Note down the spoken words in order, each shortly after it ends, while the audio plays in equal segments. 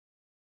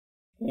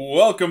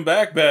Welcome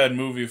back, bad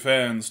movie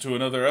fans, to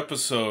another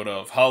episode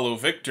of Hollow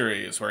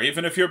Victories, where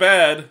even if you're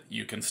bad,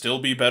 you can still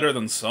be better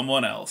than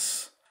someone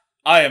else.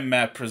 I am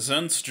Matt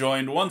Presents,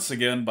 joined once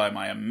again by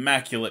my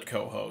immaculate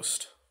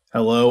co-host.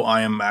 Hello, I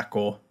am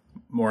Mackle,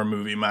 or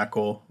Movie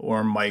Mackle,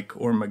 or Mike,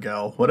 or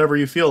Miguel, whatever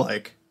you feel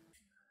like.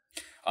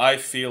 I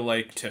feel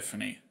like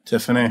Tiffany.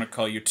 Tiffany? I'm gonna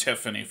call you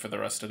Tiffany for the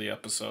rest of the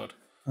episode.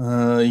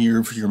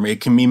 You're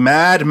making me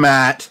mad,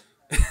 Matt.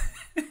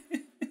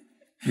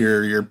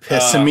 You're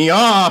pissing me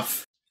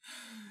off.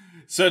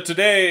 So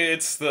today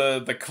it's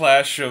the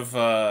clash of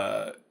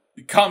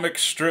comic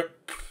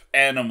strip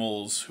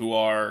animals who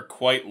are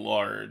quite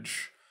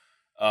large.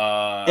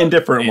 In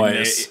different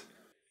ways.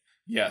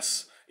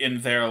 Yes,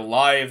 in their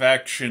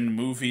live-action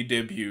movie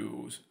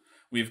debuts.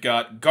 We've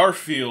got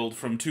Garfield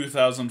from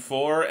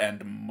 2004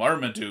 and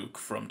Marmaduke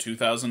from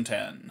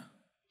 2010.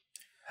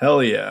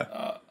 Hell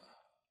yeah.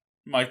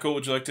 Michael,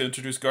 would you like to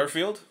introduce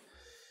Garfield?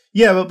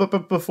 Yeah,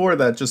 but before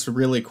that, just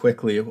really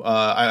quickly,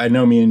 I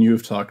know me and you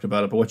have talked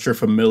about it, but what's your how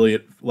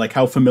familiar,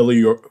 how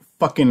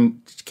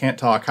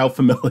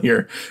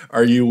familiar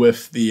are you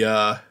with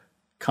the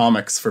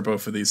comics for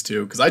both of these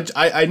two? Because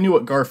I knew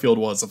what Garfield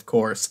was, of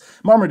course.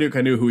 Marmaduke,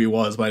 I knew who he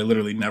was, but I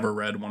literally never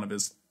read one of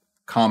his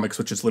comics,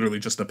 which is literally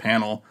just a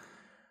panel,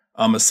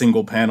 a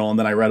single panel, and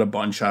then I read a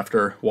bunch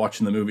after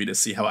watching the movie to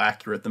see how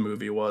accurate the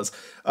movie was.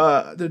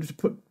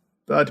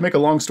 To make a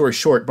long story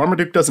short,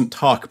 Marmaduke doesn't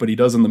talk, but he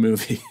does in the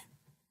movie.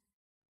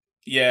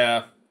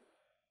 Yeah,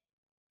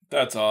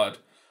 that's odd.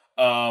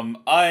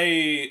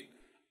 I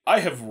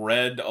have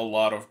read a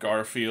lot of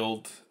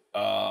Garfield.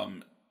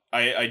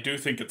 I do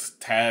think it's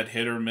tad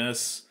hit or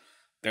miss.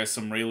 There's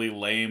some really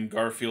lame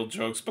Garfield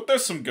jokes, but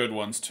there's some good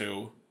ones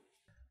too.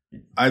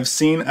 I've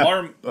seen...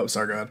 sorry, go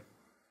ahead.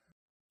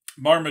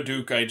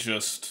 Marmaduke,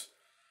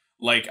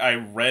 I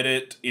read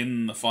it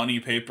in the funny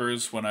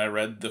papers when I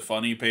read the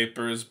funny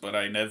papers, but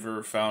I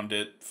never found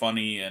it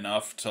funny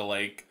enough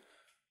to,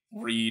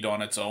 read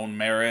on its own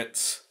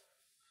merits.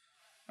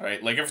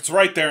 Right? If it's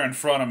right there in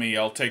front of me,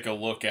 I'll take a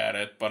look at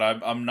it, but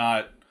I'm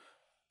not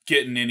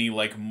getting any,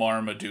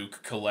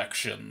 Marmaduke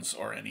collections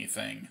or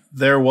anything.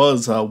 There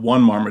was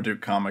one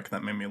Marmaduke comic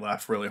that made me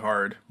laugh really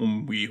hard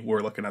when we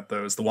were looking at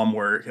those. The one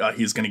where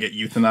he's going to get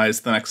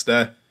euthanized the next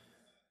day.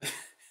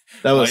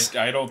 That was...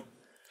 I don't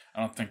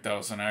think that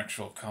was an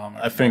actual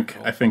comic. I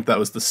think that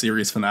was the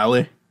series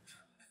finale.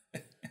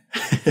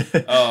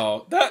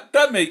 Oh,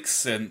 that makes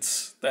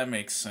sense. That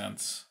makes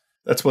sense.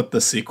 That's what the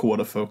sequel would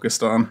have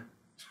focused on,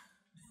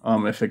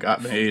 if it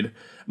got made.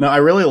 No, I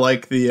really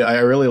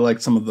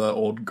liked some of the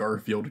old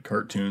Garfield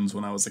cartoons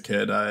when I was a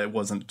kid. I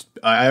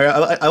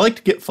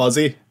liked Get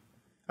Fuzzy.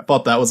 I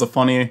thought that was a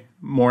funny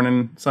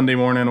Sunday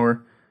morning,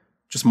 or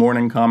just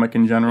morning comic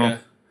in general.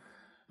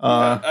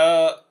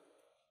 Yeah.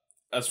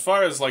 As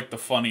far as the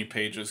funny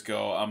pages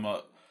go, I'm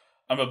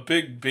a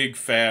big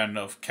fan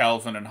of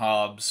Calvin and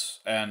Hobbes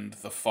and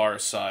The Far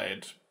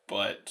Side,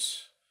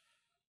 but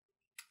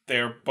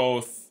they're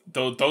both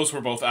those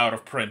were both out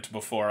of print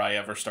before I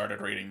ever started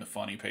reading the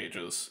funny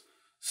pages.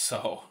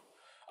 So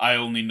I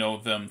only know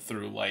them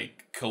through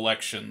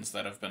collections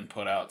that have been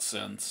put out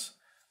since.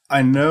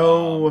 I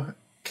know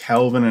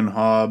Calvin and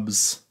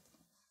Hobbes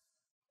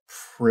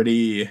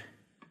pretty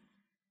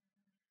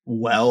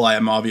well. I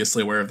am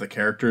obviously aware of the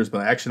characters,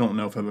 but I actually don't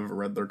know if I've ever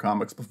read their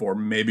comics before.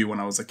 Maybe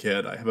when I was a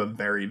kid. I have a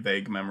very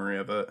vague memory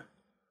of it.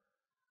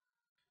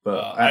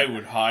 But I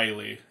would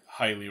highly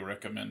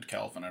recommend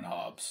Calvin and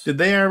Hobbes. Did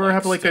they ever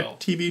have a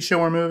TV show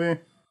or movie?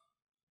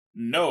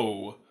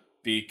 No,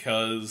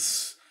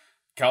 because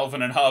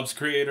Calvin and Hobbes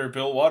creator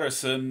Bill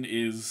Watterson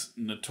is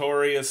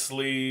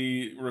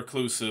notoriously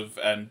reclusive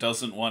and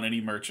doesn't want any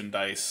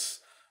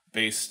merchandise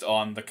based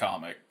on the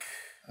comic.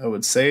 I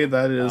would say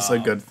that is a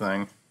good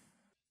thing.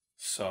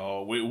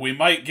 So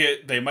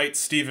they might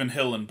Stephen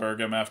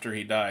Hillenberg him after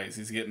he dies.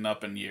 He's getting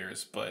up in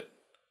years, but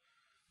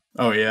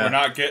oh yeah,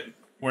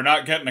 we're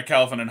not getting a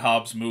Calvin and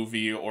Hobbes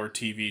movie or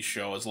TV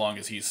show as long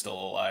as he's still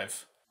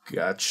alive.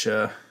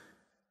 Gotcha.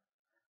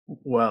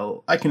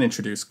 Well, I can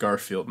introduce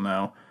Garfield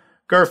now.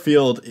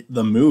 Garfield,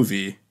 the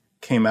movie,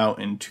 came out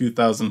in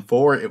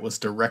 2004. It was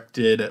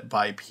directed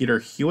by Peter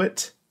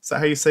Hewitt. Is that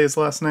how you say his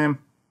last name?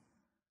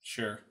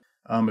 Sure.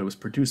 It was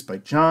produced by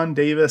John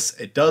Davis.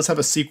 It does have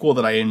a sequel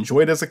that I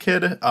enjoyed as a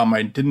kid.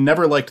 I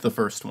never liked the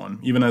first one.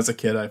 Even as a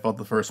kid, I thought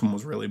the first one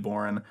was really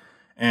boring.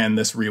 And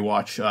this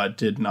rewatch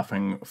did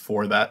nothing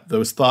for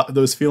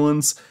those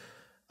feelings.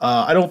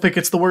 I don't think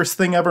it's the worst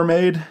thing ever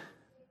made.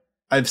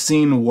 I've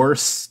seen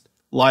worse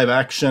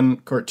live-action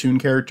cartoon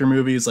character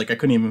movies. I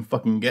couldn't even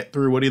fucking get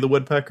through Woody the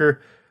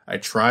Woodpecker. I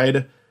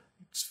tried.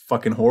 It's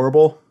fucking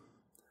horrible.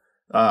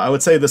 I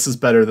would say this is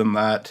better than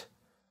that.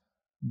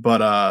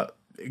 But,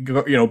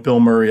 Bill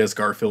Murray as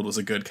Garfield was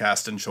a good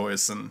casting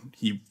choice, and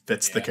he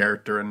fits the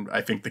character, and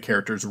I think the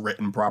character's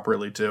written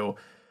properly, too.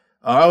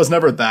 I was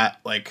never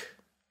that,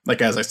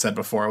 as I said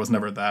before, I was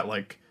never that,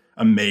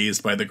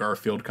 amazed by the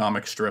Garfield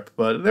comic strip,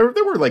 but there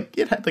were,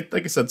 it had, like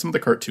I said, some of the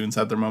cartoons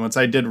had their moments.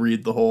 I did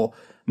read the whole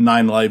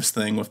 9 Lives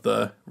thing with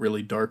the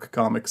really dark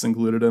comics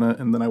included in it,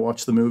 and then I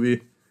watched the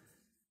movie.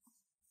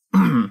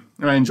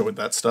 I enjoyed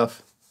that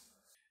stuff.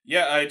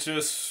 Yeah, I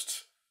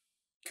just...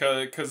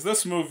 Because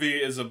this movie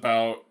is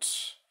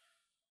about...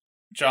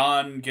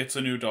 John gets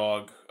a new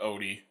dog,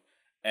 Odie,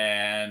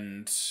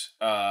 and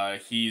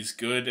he's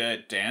good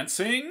at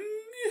dancing?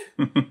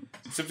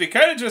 Except he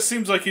kind of just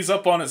seems like he's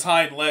up on his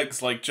hind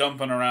legs, like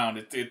jumping around.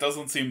 It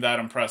doesn't seem that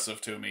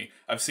impressive to me.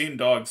 I've seen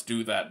dogs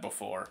do that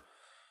before.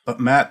 But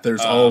Matt,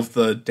 there's all of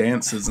the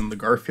dances in the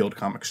Garfield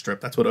comic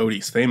strip. That's what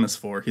Odie's famous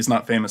for. He's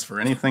not famous for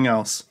anything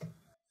else.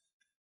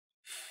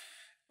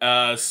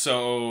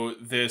 So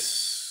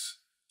there's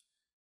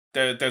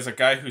a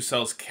guy who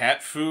sells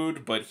cat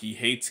food, but he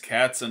hates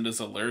cats and is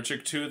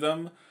allergic to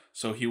them.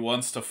 So he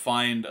wants to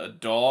find a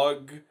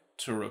dog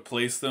to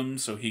replace them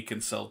so he can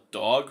sell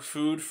dog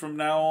food from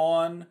now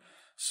on.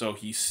 So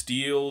he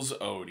steals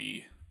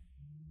Odie.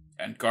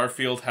 And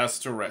Garfield has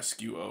to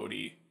rescue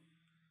Odie.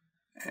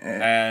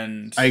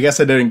 And I guess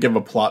I didn't give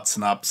a plot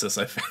synopsis.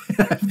 I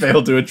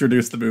failed to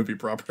introduce the movie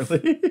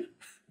properly.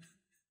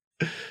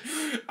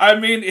 I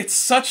mean, it's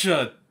such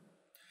a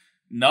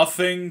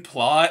nothing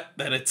plot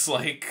that it's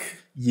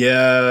like...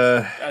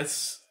 Yeah.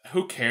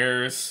 Who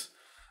cares?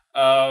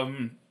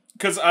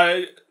 Because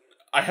I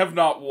have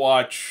not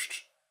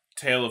watched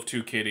Tale of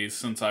Two Kitties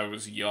since I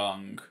was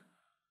young.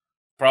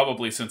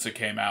 Probably since it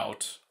came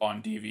out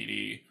on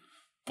DVD.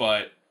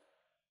 But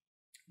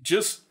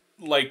just,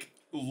 like,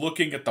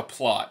 looking at the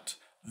plot,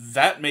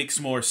 that makes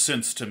more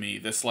sense to me.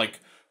 This, like,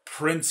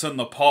 Prince and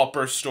the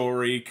Pauper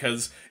story,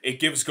 because it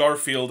gives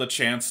Garfield a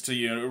chance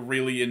to,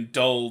 really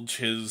indulge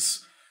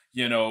his,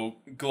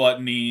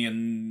 gluttony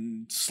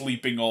and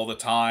sleeping all the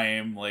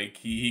time. Like,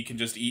 he can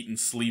just eat and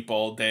sleep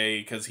all day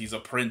because he's a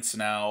prince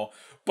now.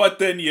 But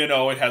then,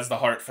 it has the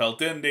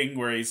heartfelt ending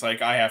where he's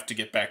like, I have to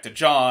get back to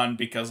John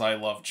because I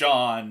love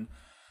John.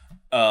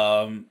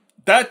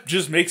 That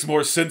just makes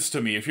more sense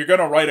to me. If you're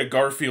gonna write a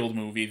Garfield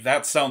movie,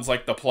 that sounds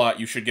like the plot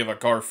you should give a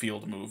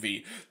Garfield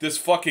movie. This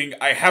fucking,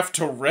 I have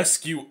to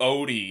rescue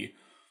Odie.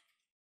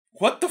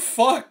 What the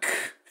fuck?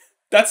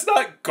 That's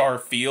not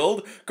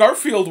Garfield.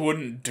 Garfield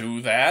wouldn't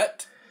do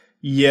that.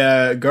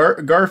 Yeah,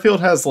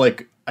 Garfield has,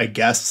 like, I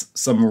guess,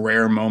 some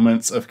rare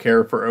moments of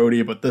care for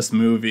Odie, but this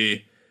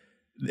movie,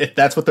 if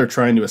that's what they're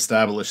trying to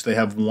establish, they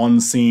have one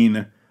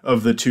scene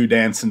of the two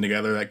dancing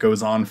together that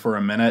goes on for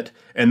a minute,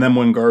 and then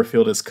when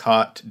Garfield is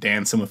caught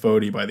dancing with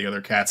Odie by the other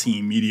cats, he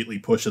immediately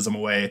pushes him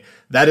away.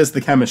 That is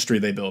the chemistry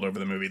they build over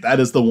the movie. That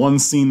is the one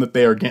scene that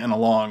they are getting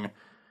along,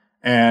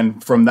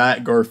 and from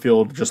that,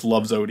 Garfield just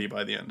loves Odie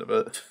by the end of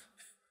it.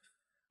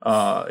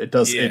 It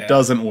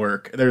doesn't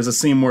work. There's a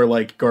scene where,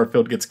 like,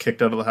 Garfield gets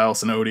kicked out of the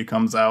house and Odie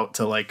comes out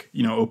to, like,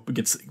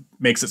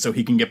 makes it so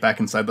he can get back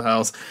inside the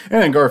house,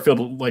 and then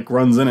Garfield, like,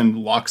 runs in and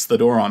locks the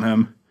door on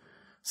him.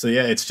 So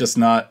yeah, it's just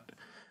not...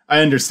 I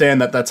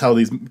understand that that's how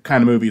these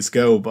kind of movies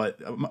go, but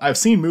I've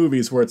seen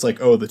movies where it's like,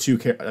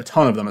 a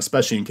ton of them,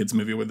 especially in kids'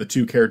 movie, where the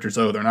two characters,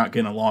 they're not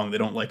getting along, they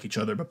don't like each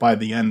other, but by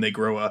the end they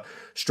grow a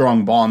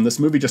strong bond. This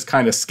movie just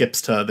kind of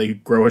skips to they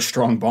grow a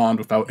strong bond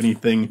without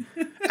anything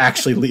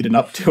actually leading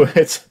up to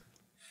it.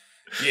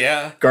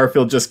 Yeah.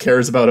 Garfield just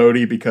cares about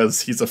Odie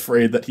because he's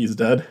afraid that he's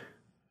dead.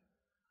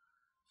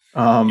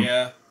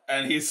 Yeah,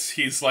 and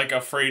he's like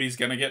afraid he's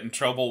gonna get in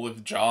trouble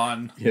with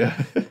John.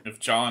 Yeah. If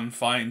John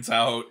finds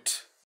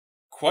out.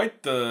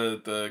 Quite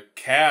the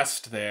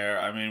cast there.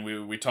 I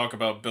mean, we talk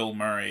about Bill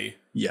Murray.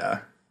 Yeah.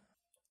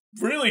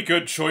 Really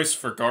good choice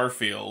for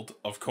Garfield,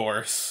 of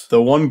course.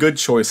 The one good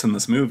choice in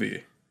this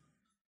movie.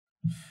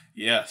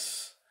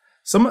 Yes.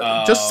 Some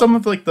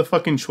of like the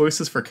fucking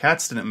choices for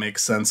cats didn't make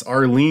sense.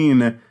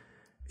 Arlene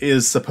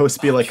is supposed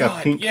to be a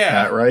pink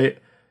cat, right?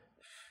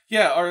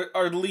 Yeah,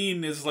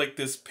 Arlene is like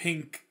this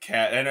pink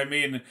cat, and I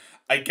mean,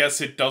 I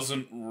guess it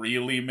doesn't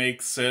really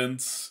make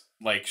sense.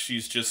 Like,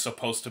 she's just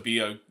supposed to be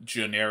a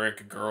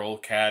generic girl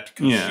cat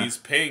because she's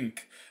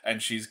pink and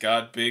she's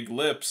got big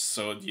lips,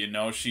 so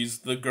she's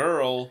the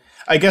girl.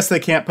 I guess they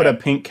can't put a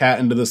pink cat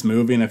into this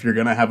movie, and if you're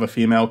gonna have a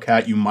female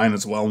cat, you might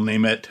as well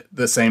name it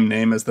the same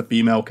name as the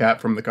female cat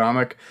from the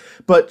comic.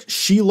 But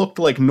she looked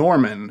like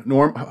Norman.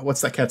 What's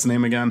that cat's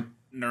name again?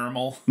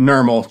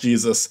 Nermal,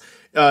 Jesus.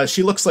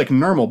 She looks like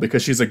Nermal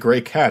because she's a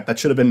gray cat. That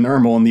should have been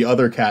Nermal, and the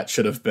other cat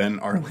should have been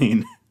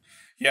Arlene.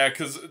 Yeah,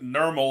 because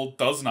Nermal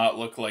does not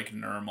look like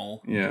Nermal.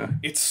 Yeah.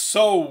 It's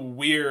so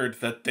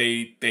weird that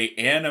they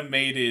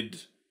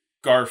animated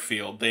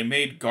Garfield. They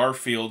made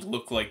Garfield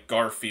look like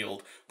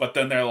Garfield, but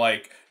then they're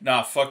like,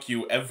 nah, fuck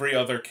you, every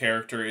other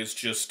character is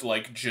just,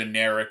 like,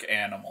 generic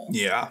animal.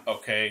 Yeah.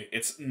 Okay?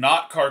 It's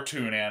not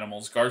cartoon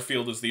animals.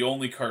 Garfield is the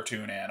only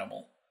cartoon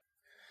animal.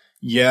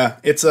 Yeah,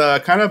 it's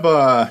kind of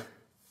a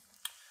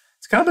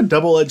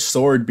double-edged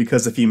sword,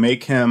 because if you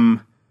make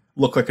him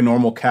look like a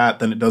normal cat,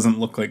 then it doesn't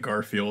look like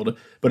Garfield.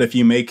 But if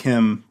you make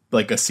him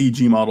like a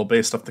CG model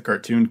based off the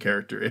cartoon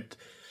character,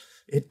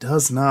 it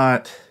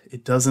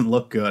doesn't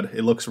look good.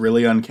 It looks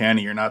really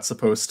uncanny. You're not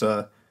supposed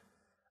to...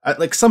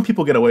 like, some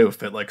people get away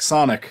with it. Like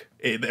Sonic,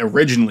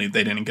 originally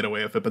they didn't get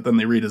away with it, but then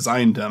they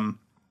redesigned him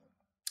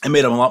and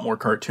made him a lot more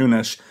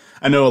cartoonish.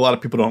 I know a lot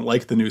of people don't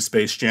like the new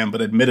Space Jam,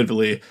 but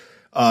admittedly,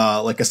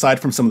 like, aside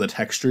from some of the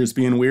textures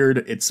being weird,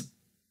 it's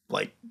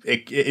like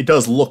it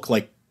does look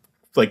like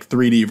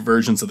 3D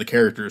versions of the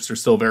characters. They're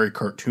still very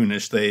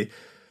cartoonish. They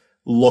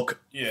look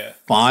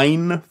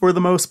fine for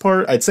the most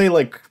part. I'd say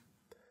like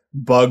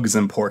Bugs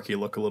and Porky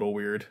look a little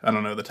weird. I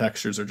don't know, the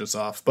textures are just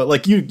off. But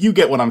like you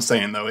get what I'm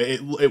saying though.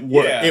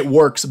 It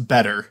works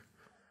better.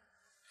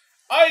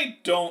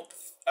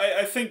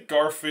 I think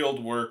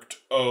Garfield worked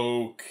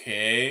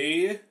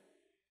okay.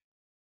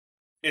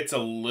 It's a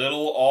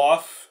little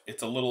off.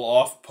 It's a little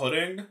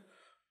off-putting,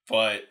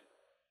 but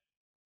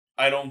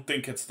I don't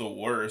think it's the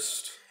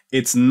worst.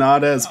 It's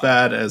not as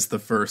bad as the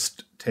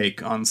first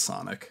take on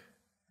Sonic.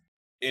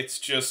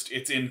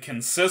 It's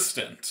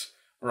inconsistent,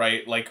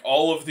 right? Like,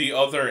 all of the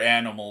other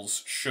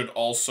animals should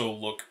also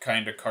look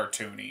kind of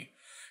cartoony.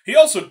 He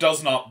also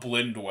does not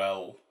blend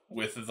well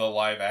with the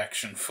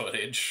live-action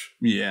footage.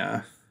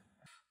 Yeah.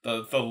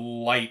 The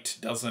light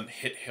doesn't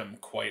hit him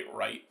quite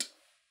right.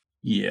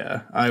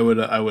 Yeah, I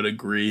would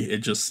agree.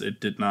 It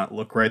did not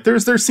look right.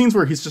 There's scenes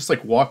where he's just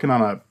like walking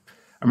on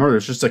I remember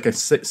there's just like a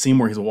scene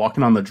where he's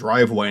walking on the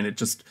driveway and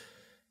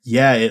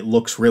it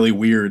looks really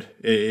weird.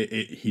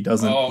 He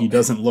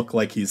doesn't look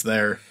like he's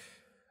there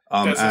at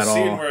all. There's a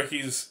scene where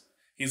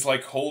he's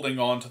like holding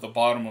on to the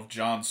bottom of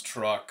John's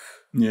truck.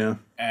 Yeah.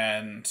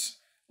 And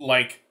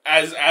like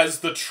as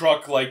the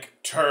truck like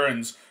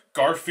turns,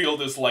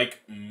 Garfield is like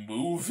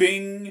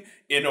moving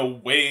in a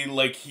way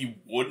like he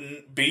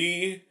wouldn't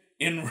be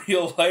in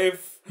real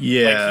life.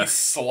 Yeah. Like he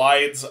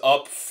slides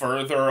up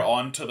further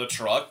onto the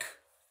truck.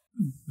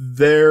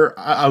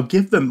 I'll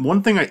give them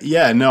one thing. I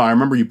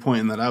remember you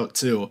pointing that out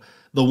too.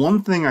 The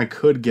one thing I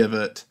could give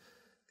it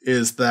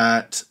is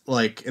that,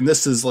 like, and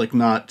this is like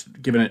not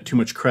giving it too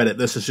much credit.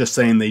 This is just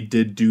saying they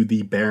did do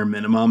the bare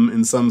minimum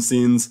in some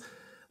scenes.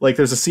 Like,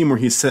 there's a scene where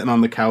he's sitting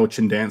on the couch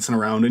and dancing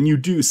around, and you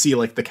do see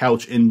like the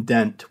couch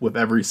indent with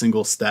every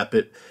single step.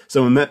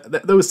 So in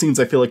those scenes,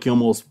 I feel like he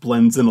almost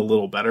blends in a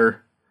little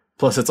better.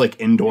 Plus, it's like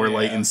indoor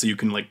lighting, so you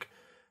can like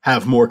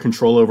have more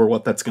control over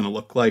what that's going to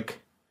look like.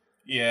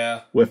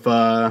 Yeah. With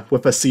a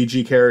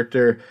CG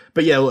character.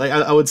 But yeah,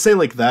 I would say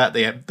like that,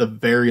 they at the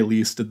very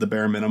least did the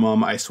bare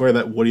minimum. I swear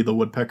that Woody the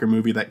Woodpecker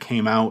movie that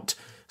came out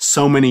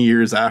so many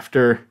years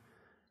after,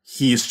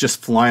 he's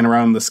just flying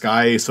around in the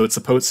sky, so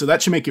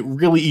that should make it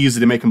really easy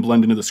to make him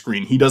blend into the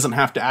screen. He doesn't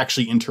have to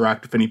actually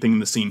interact with anything in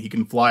the scene. He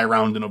can fly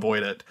around and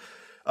avoid it.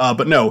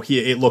 But no,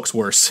 it looks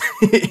worse.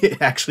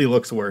 It actually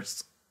looks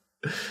worse.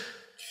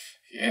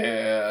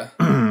 Yeah.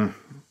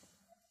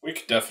 We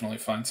could definitely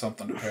find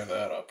something to pair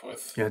that up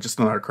with. Yeah, just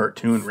another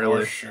cartoon,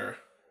 really. For sure.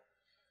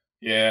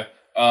 Yeah.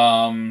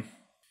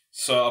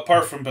 So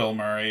apart from Bill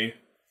Murray,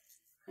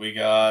 we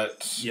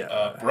got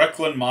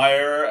Brecklin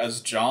Meyer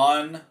as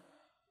John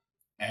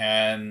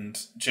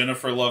and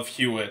Jennifer Love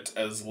Hewitt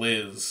as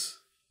Liz,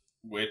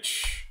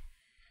 which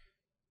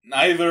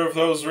neither of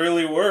those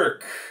really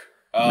work.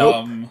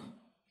 Nope.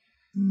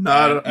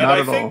 Not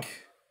at all.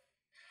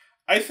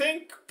 I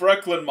think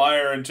Brecklin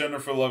Meyer and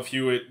Jennifer Love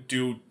Hewitt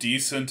do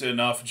decent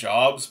enough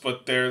jobs,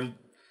 but they're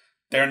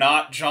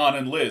not John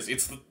and Liz.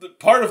 It's the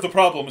part of the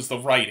problem is the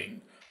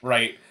writing,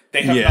 right?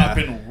 They have not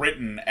been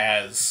written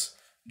as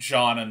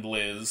John and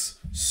Liz,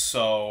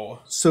 so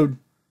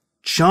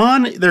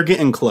John, they're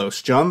getting close.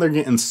 They're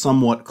getting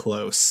somewhat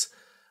close,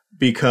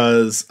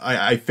 because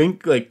I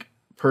think, like,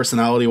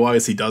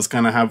 personality-wise, he does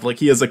kind of have, like,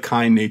 he is a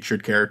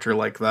kind-natured character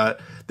like that.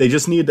 They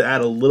just need to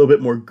add a little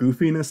bit more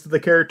goofiness to the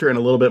character and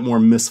a little bit more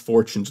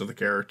misfortune to the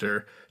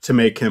character to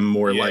make him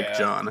more like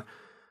John.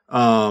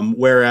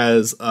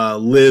 Whereas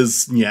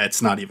Liz,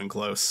 it's not even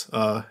close.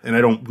 And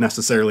I don't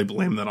necessarily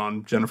blame that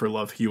on Jennifer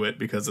Love Hewitt,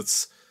 because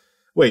it's...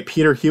 Wait,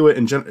 Peter Hewitt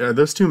and are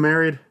those two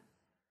married?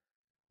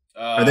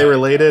 Are they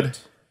related?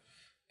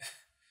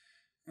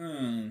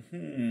 I'm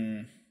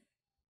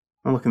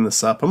looking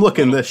this up. I'm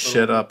looking this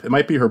shit up. It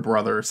might be her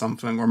brother or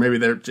something, or maybe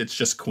it's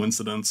just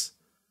coincidence.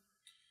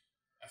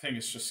 I think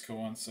it's just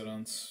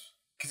coincidence.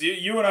 Because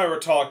you and I were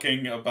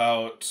talking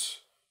about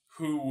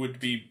who would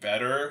be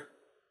better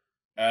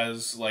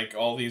as, like,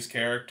 all these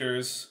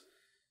characters.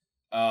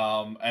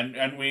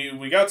 And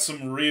we got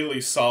some really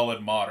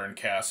solid modern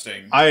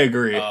casting. I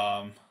agree.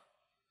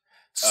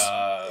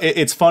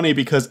 It's funny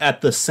because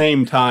at the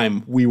same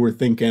time, we were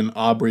thinking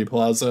Aubrey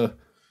Plaza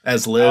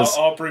as Liz.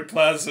 Aubrey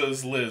Plaza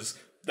as Liz.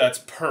 That's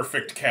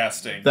perfect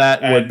casting.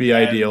 That would be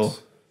ideal.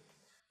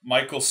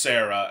 Michael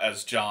Cera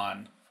as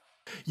John.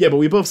 Yeah, but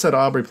we both said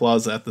Aubrey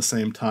Plaza at the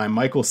same time.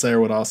 Michael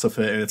Cera would also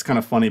fit, and it's kind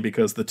of funny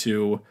because the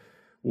two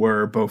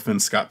were both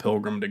in Scott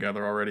Pilgrim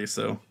together already,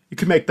 so you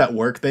could make that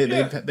work.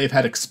 They've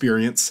had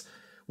experience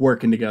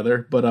working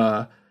together,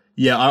 but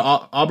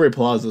Aubrey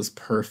Plaza is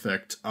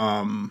perfect.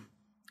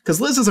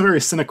 Because Liz is a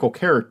very cynical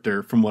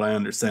character, from what I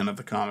understand of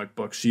the comic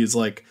book. She's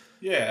like,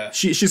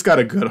 she's got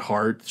a good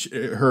heart.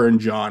 Her and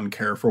John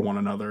care for one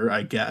another,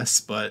 I guess,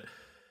 but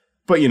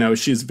you know,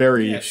 she's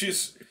very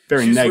she's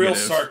negative. Real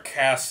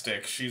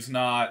sarcastic. She's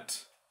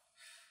not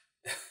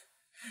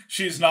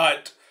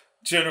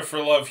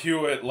Jennifer Love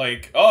Hewitt,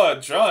 like, oh,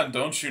 John,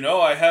 don't you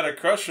know I had a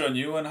crush on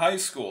you in high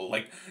school?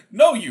 Like,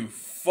 no, you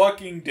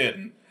fucking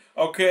didn't.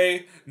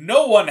 Okay?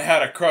 No one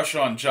had a crush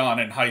on John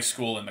in high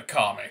school in the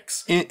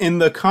comics. In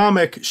the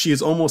comic,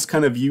 she's almost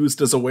kind of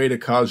used as a way to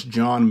cause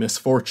John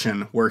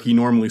misfortune, where he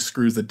normally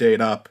screws the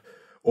date up,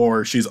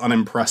 or she's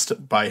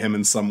unimpressed by him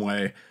in some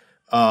way.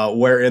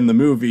 Where in the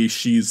movie,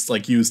 she's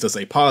like used as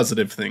a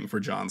positive thing for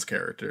John's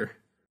character.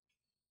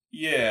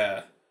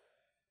 Yeah.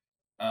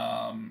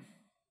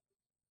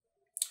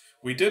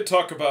 We did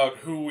talk about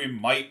who we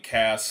might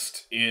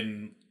cast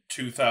in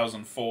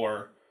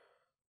 2004.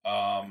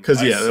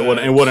 Because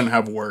it wouldn't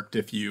have worked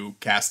if you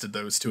casted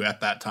those two at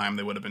that time.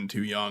 They would have been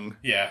too young.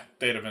 Yeah,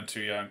 they'd have been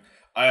too young.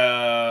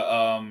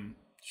 Janine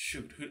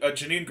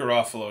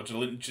Garofalo.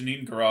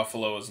 Janine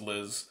Garofalo as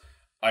Liz,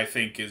 I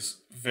think, is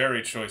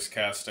very choice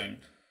casting.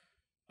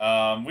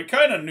 We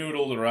kind of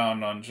noodled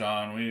around on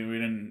John. We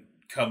didn't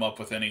come up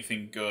with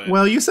anything good.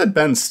 Well, you said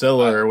Ben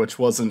Stiller, which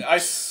wasn't...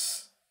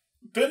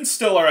 Ben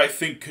Stiller, I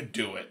think, could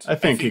do it. I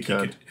think he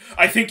could.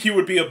 I think he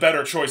would be a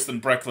better choice than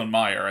Brecklin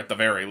Meyer, at the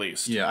very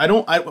least. Yeah,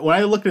 when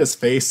I look at his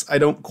face, I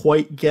don't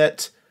quite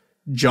get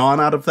John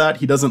out of that.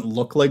 He doesn't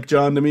look like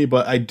John to me,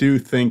 but I do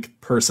think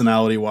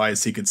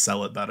personality-wise, he could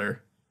sell it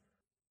better.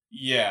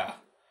 Yeah.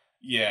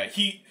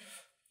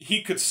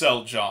 He could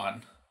sell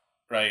John,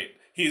 right?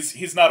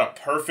 He's not a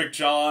perfect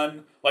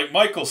John. Like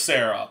Michael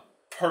Cera,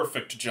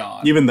 perfect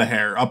John. Even the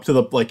hair, up to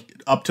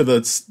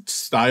the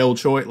style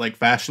choice, like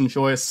fashion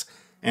choice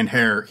and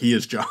hair, he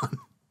is John.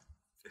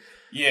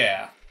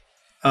 Yeah.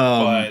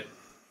 But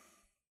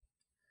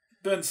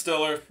Ben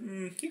Stiller,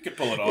 he could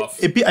pull it off.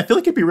 I feel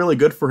like it'd be really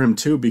good for him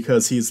too,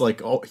 because he's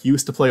like he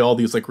used to play all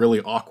these like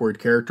really awkward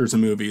characters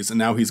in movies, and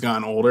now he's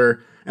gotten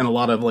older, and a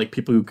lot of like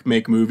people who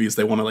make movies,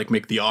 they want to like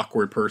make the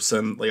awkward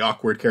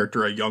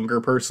character a younger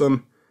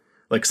person,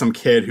 like some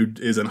kid who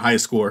is in high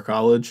school or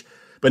college.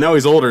 But now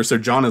he's older, so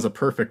John is a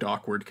perfect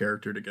awkward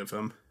character to give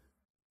him.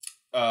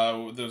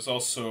 There's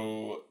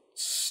also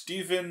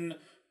Stephen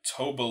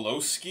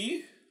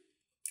Tobolowsky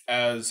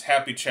as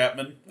Happy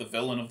Chapman, the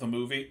villain of the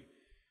movie.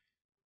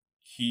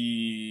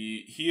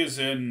 He is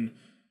in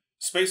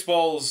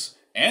Spaceballs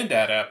and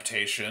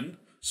Adaptation,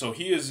 so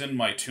he is in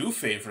my two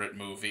favorite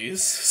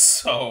movies.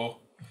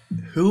 So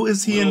who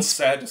is he in?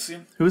 Sad to see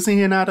him. Who is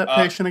he in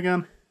Adaptation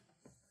again?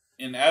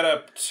 In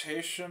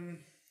Adaptation,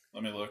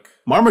 let me look.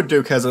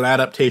 Marmaduke has an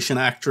adaptation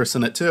actress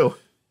in it too.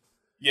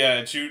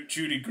 Yeah,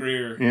 Judy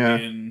Greer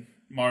in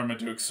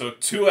Marmaduke. So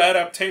 2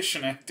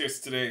 adaptation actors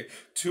today.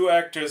 2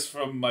 actors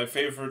from my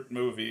favorite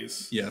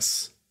movies.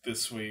 Yes.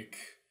 This week.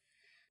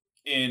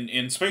 In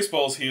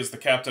Spaceballs, he is the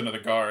captain of the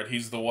guard.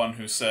 He's the one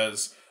who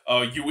says,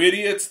 "You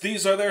idiots,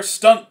 these are their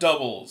stunt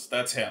doubles."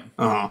 That's him.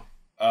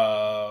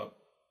 Uh-huh.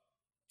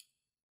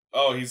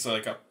 He's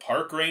like a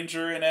park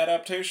ranger in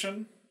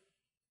Adaptation.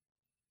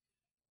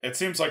 It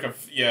seems like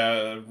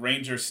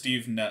Ranger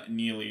Steve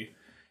Neely. You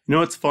know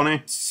what's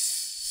funny?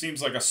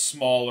 Seems like a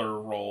smaller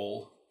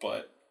role,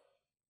 but...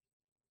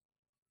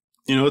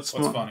 You know what's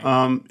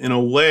funny? In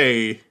a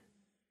way,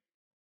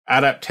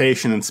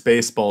 Adaptation and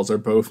Spaceballs are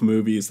both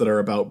movies that are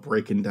about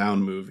breaking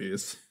down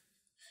movies.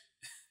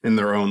 In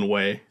their own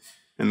way.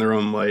 In their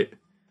own light.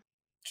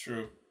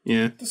 True.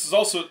 Yeah. This is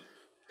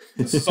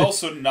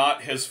also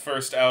not his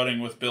first outing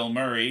with Bill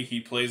Murray. He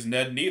plays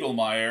Ned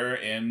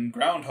Needlemeyer in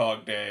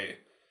Groundhog Day.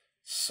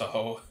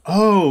 So...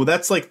 Oh,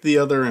 that's like the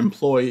other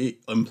employee,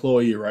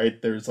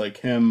 right? There's like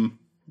him,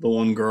 the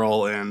one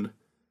girl, and...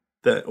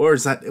 Or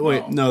is that...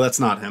 Wait, no, that's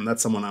not him.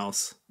 That's someone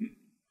else.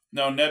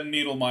 No, Ned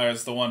Needlemeyer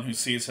is the one who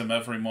sees him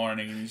every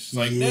morning. And he's just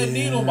like, Ned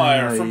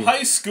Needlemeyer from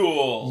high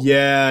school!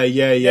 Yeah.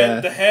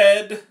 Ned the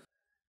Head!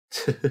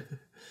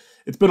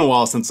 It's been a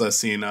while since I've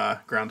seen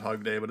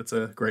Groundhog Day, but it's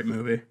a great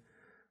movie.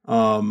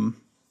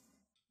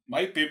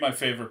 Might be my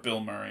favorite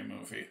Bill Murray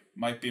movie.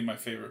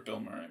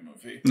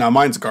 No,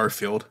 mine's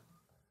Garfield.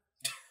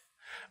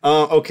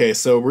 Okay,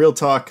 so real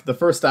talk. The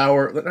first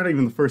hour, not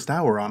even the first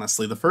hour,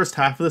 honestly. The first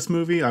half of this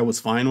movie, I was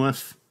fine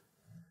with.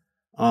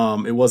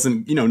 It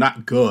wasn't,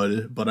 not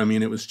good, but I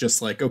mean, it was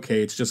just like,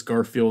 okay, it's just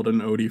Garfield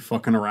and Odie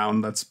fucking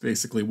around. That's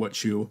basically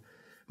what you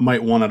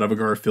might want out of a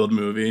Garfield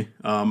movie.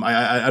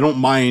 I don't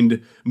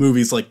mind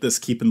movies like this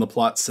keeping the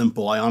plot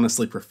simple. I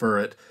honestly prefer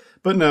it.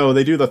 But no,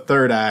 they do the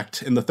third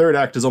act, and the third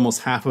act is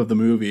almost half of the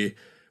movie,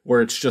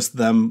 where it's just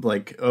them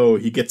like,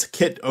 Odie gets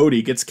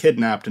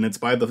kidnapped, and it's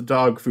by the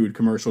dog food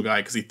commercial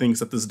guy because he thinks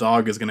that this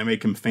dog is going to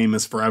make him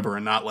famous forever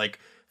and not like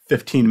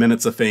 15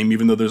 minutes of fame,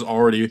 even though there's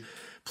already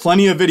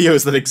plenty of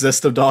videos that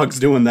exist of dogs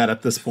doing that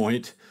at this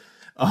point.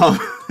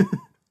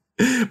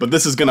 But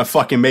this is going to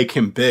fucking make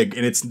him big,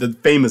 and the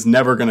fame is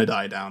never going to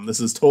die down.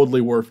 This is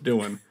totally worth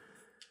doing.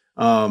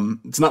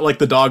 It's not like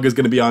the dog is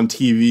going to be on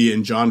TV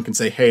and John can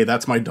say, "Hey,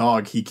 that's my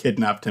dog. He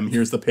kidnapped him.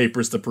 Here's the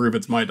papers to prove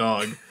it's my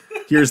dog.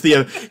 Here's the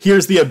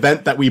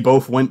event that we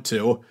both went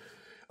to."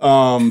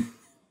 And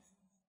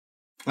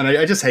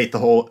I just hate the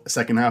whole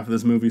second half of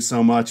this movie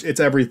so much. It's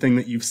everything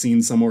that you've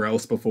seen somewhere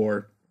else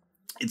before.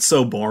 It's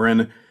so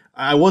boring.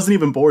 I wasn't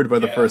even bored by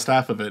the first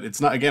half of it. It's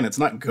not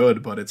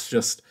good, but it's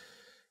just,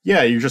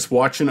 you're just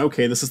watching,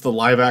 okay, this is the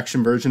live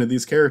action version of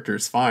these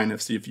characters. Fine.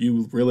 If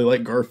you really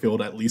like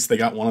Garfield, at least they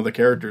got one of the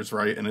characters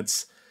right. And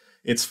it's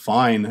It's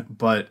fine,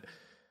 but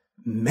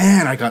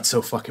man, I got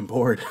so fucking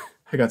bored.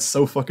 I got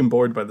so fucking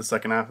bored by the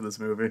second half of this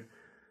movie.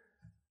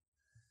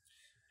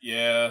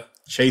 Yeah.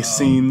 Chase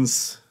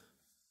scenes.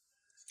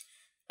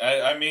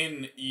 I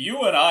mean,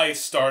 you and I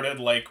started,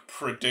 like,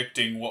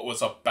 predicting what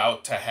was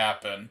about to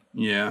happen.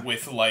 Yeah.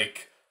 With,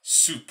 like,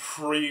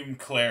 supreme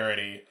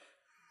clarity.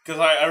 Because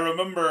I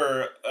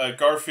remember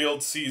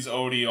Garfield sees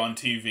Odie on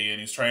TV,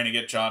 and he's trying to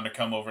get John to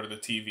come over to the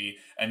TV,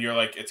 and you're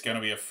like, it's going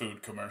to be a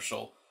food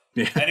commercial.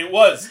 Yeah. And it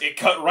was. It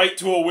cut right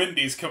to a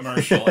Wendy's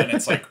commercial, and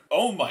it's like,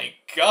 oh my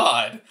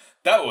god,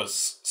 that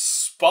was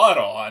spot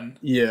on.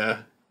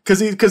 Yeah. Because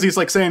he's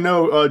like saying,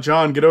 no,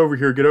 John, get over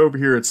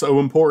here, it's so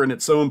important,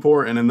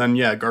 and then,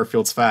 yeah,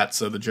 Garfield's fat,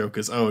 so the joke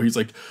is, he's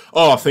like,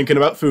 thinking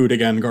about food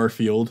again,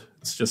 Garfield.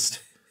 It's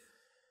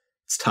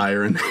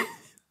tiring.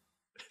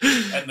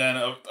 And then,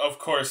 of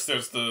course,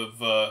 there's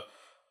the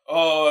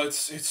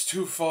it's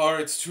too far,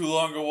 it's too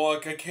long a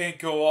walk, I can't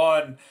go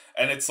on.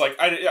 And it's like,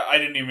 I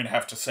didn't even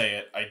have to say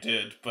it, I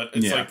did, but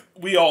it's like,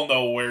 we all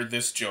know where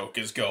this joke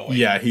is going.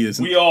 Yeah, he is.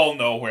 We all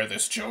know where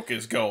this joke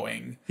is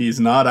going. He's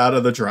not out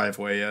of the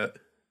driveway yet.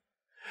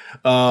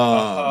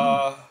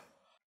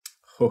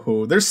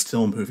 There's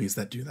still movies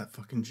that do that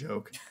fucking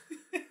joke.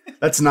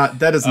 That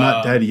is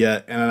not dead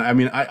yet. And I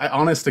mean, I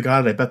honest to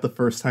God, I bet the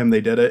first time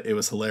they did it, it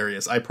was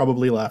hilarious. I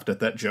probably laughed at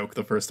that joke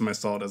the first time I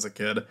saw it as a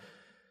kid.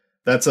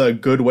 That's a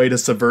good way to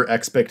subvert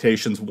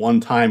expectations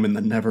one time and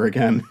then never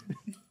again.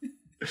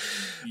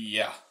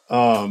 Yeah.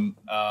 And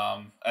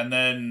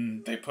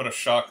then they put a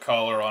shock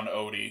collar on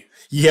Odie.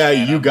 Yeah,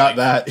 you got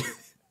that.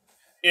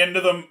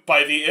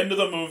 By the end of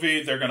the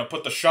movie, they're gonna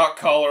put the shock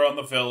collar on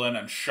the villain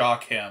and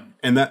shock him.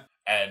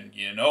 And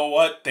you know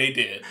what? They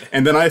did.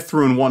 And then I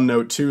threw in one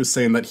note too,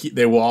 saying that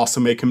they will also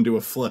make him do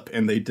a flip,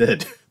 and they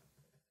did.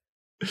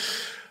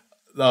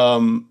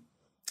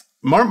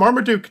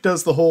 Marmaduke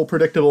does the whole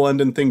predictable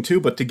ending thing too,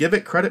 but to give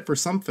it credit for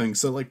something.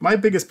 So, like, my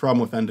biggest problem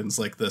with endings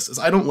like this is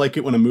I don't like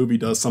it when a movie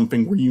does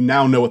something where you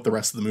now know what the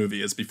rest of the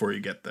movie is before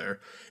you get there.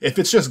 If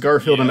it's just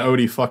Garfield and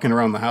Odie fucking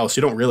around the house,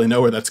 you don't really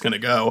know where that's gonna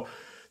go.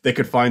 They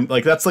could find,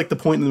 like, that's like the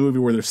point in the movie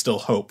where there's still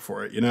hope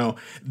for it, you know?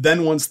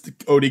 Then once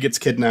Odie gets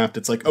kidnapped,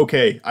 it's like,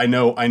 okay, I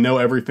know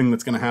everything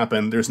that's going to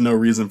happen. There's no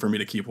reason for me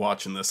to keep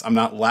watching this. I'm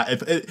not,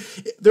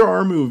 there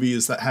are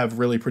movies that have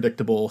really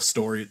predictable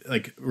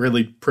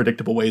really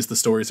predictable ways the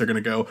stories are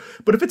going to go.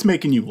 But if it's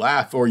making you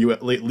laugh or you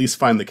at least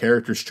find the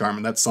characters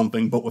charming, that's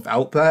something. But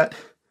without that,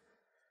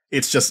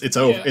 it's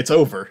over. Yeah. It's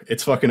over.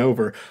 It's fucking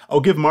over. I'll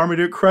give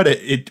Marmaduke credit.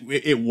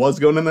 It was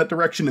going in that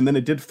direction, and then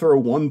it did throw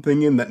one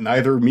thing in that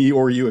neither me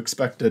or you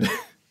expected.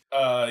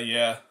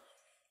 Yeah.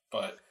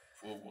 But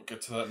we'll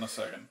get to that in a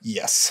second.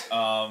 Yes.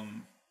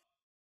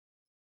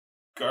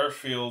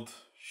 Garfield.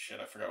 Shit,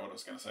 I forgot what I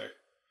was going to say.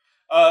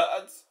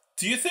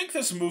 Do you think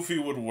this movie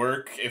would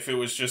work if it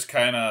was just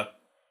kind of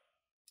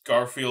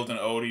Garfield and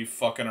Odie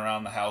fucking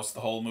around the house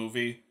the whole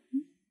movie?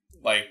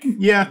 Like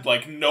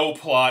no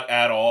plot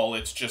at all.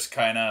 It's just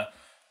kind of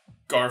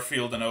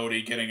Garfield and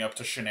Odie getting up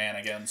to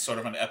shenanigans, sort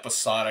of an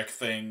episodic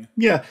thing.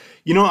 Yeah,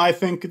 I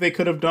think they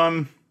could have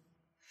done.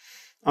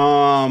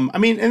 I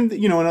mean, and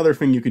another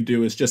thing you could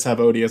do is just have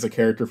Odie as a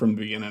character from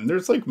the beginning.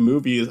 There's like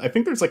movies. I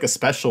think there's like a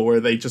special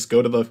where they just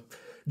go to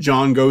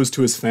John goes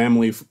to his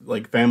family's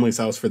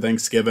house for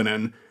Thanksgiving,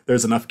 and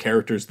there's enough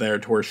characters there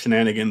to where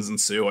shenanigans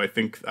ensue. I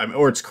think,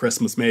 or it's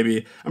Christmas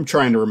maybe. I'm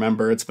trying to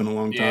remember. It's been a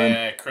long time.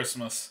 Yeah,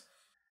 Christmas.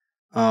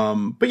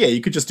 But yeah, you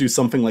could just do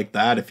something like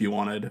that if you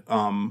wanted.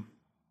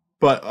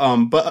 But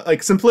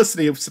like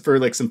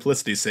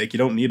simplicity's sake, you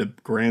don't need a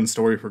grand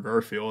story for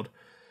Garfield.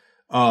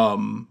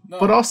 No.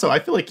 But also I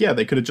feel like, yeah,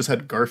 they could have just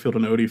had Garfield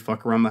and Odie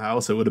fuck around the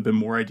house. It would have been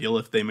more ideal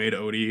if they made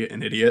Odie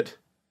an idiot,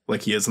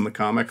 like he is in the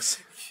comics.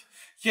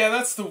 Yeah,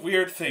 that's the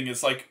weird thing,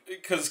 is like,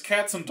 because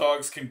cats and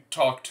dogs can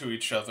talk to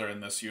each other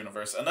in this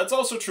universe, and that's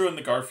also true in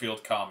the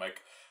Garfield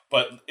comic.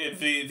 But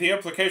the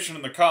implication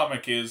in the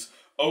comic is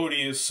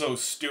Odie is so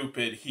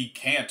stupid he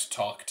can't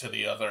talk to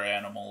the other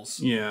animals.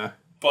 Yeah.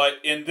 But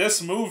in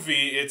this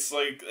movie, it's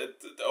like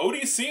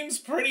Odie seems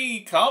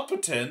pretty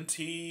competent.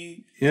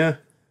 He's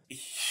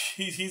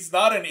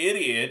not an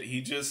idiot.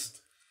 He just,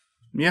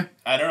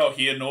 I don't know.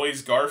 He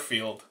annoys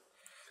Garfield.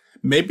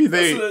 Maybe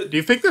do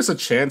you think there's a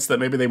chance that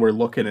maybe they were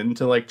looking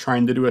into like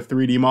trying to do a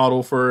 3D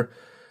model for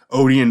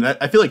Odie? And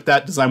I feel like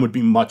that design would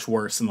be much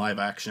worse in live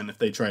action if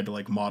they tried to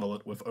like model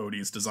it with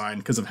Odie's design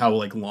because of how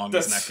like long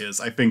his neck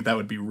is. I think that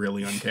would be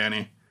really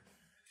uncanny.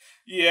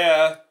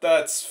 Yeah,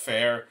 that's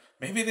fair.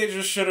 Maybe they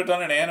just should have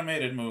done an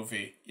animated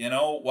movie.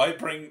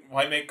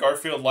 Why make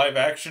Garfield live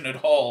action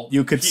at all? He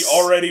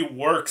already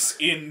works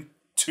in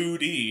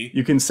 2D.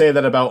 You can say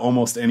that about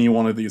almost any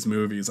one of these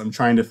movies. I'm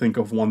trying to think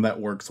of one that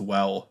works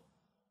well,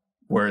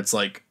 where it's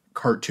like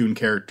cartoon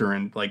character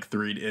and like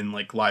 3D in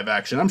like live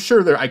action. I'm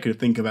sure I could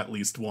think of at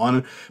least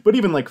one, but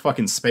even like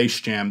fucking Space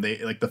Jam, they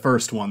like the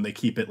first one, they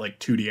keep it like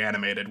 2D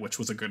animated, which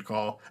was a good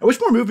call. I wish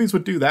more movies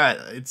would do that.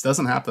 It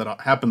doesn't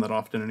happen that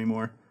often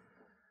anymore.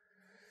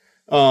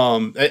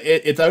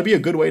 That would be a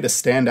good way to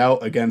stand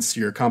out against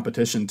your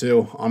competition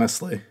too,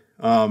 honestly.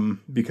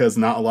 because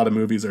not a lot of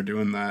movies are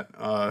doing that.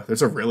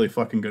 There's a really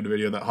fucking good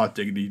video that Hot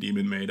Diggity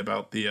Demon made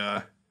about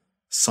the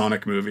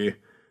Sonic movie,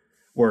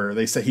 where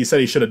he said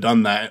he should have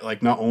done that,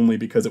 like, not only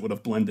because it would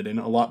have blended in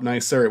a lot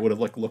nicer, it would have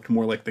like looked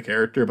more like the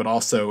character, but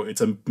also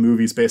it's a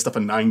movie's based off a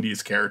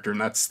 90s character,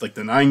 and that's like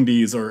the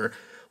 90s or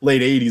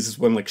late 80s is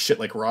when like shit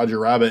like Roger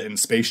Rabbit and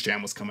Space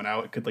Jam was coming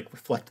out. It could like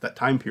reflect that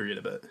time period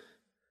a bit.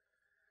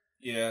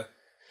 Yeah.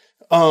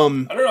 I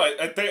don't know.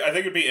 I think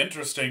it'd be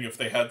interesting if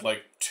they had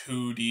like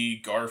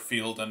 2D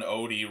Garfield and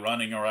Odie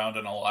running around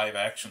in a live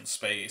action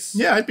space.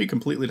 Yeah, I'd be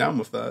completely down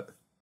with that.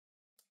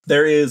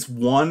 There is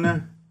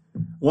one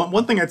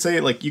thing I'd say,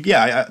 like,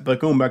 but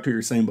going back to what you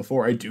were saying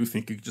before, I do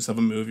think you could just have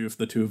a movie with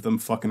the two of them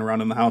fucking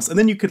around in the house, and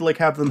then you could like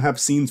have them have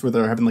scenes where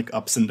they're having like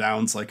ups and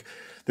downs. Like,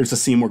 there's a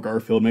scene where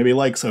Garfield maybe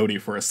likes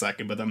Odie for a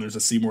second, but then there's a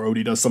scene where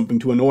Odie does something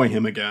to annoy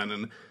him again,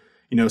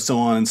 and so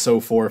on and so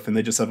forth, and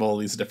they just have all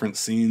these different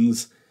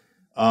scenes.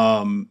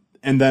 And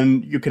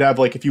then you could have,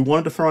 like, if you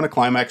wanted to throw in a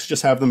climax,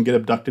 just have them get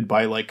abducted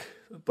by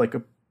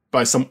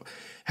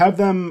have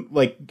them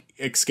like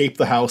escape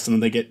the house, and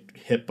then they get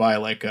hit by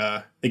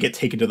they get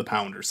taken to the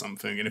pound or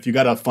something. And if you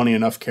got a funny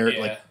enough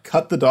character, like,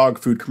 cut the dog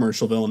food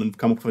commercial villain and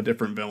come up with a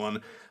different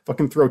villain.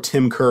 Fucking throw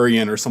Tim Curry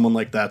in or someone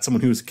like that,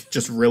 someone who's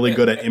just really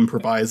good at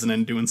improvising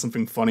and doing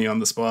something funny on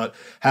the spot.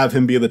 Have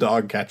him be the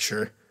dog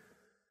catcher.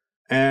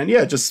 And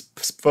yeah, just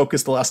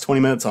focus the last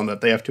 20 minutes on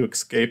that. They have to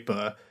escape.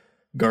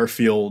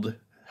 Garfield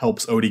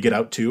helps Odie get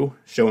out too,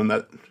 showing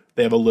that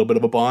they have a little bit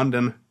of a bond,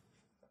 and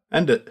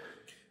end it.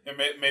 And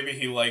maybe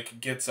he like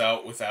gets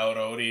out without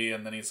Odie,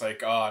 and then he's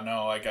like, "Oh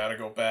no, I gotta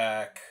go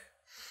back."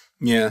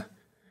 Yeah,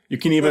 you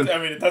can even. I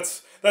mean,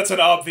 that's an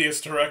obvious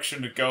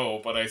direction to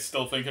go, but I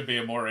still think it'd be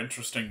a more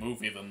interesting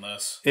movie than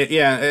this.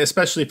 Yeah,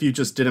 especially if you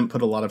just didn't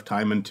put a lot of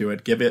time into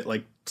it. Give it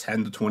like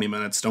 10 to 20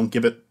 minutes. Don't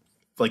give it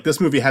like this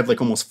movie had like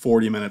almost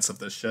 40 minutes of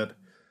this shit.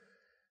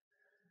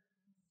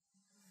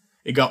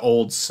 It got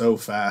old so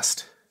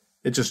fast.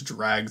 It just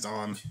drags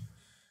on.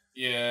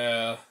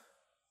 Yeah.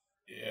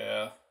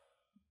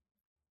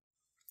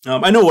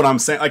 I know what I'm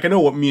saying. Like, I know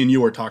what me and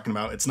you are talking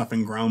about. It's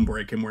nothing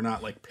groundbreaking. We're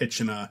not like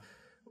pitching a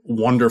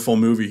wonderful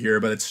movie here,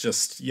 but it's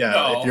just,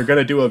 if you're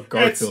gonna do a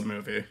Garfield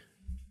movie.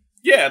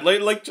 Yeah,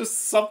 like just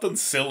something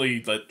silly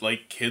that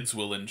like kids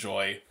will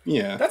enjoy.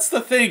 Yeah. That's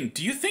the thing.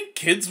 Do you think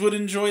kids would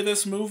enjoy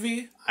this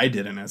movie? I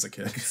didn't as a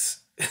kid.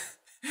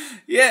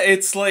 Yeah,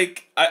 it's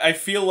like, I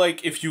feel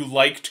like if you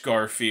liked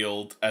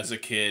Garfield as a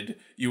kid,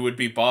 you would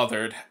be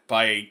bothered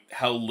by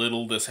how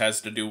little this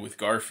has to do with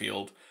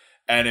Garfield.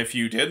 And if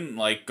you didn't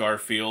like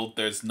Garfield,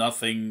 there's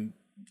nothing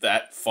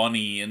that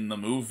funny in the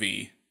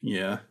movie.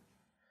 Yeah.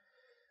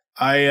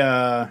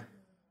 I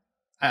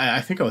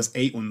think I was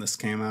 8 when this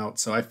came out,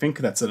 so I think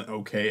that's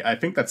I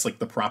think that's like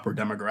the proper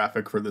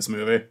demographic for this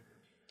movie.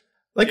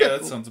 Like, yeah,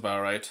 that sounds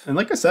about right. And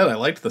like I said, I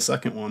liked the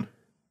second one.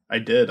 I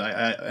did.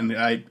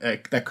 I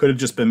that could have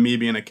just been me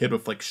being a kid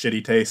with like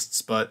shitty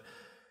tastes, but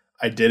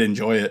I did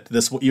enjoy it.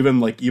 This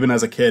even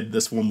as a kid,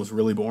 this one was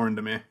really boring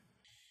to me.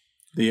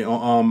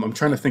 I'm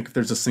trying to think if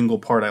there's a single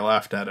part I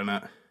laughed at in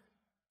it.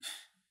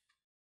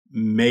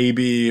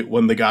 Maybe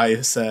when the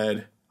guy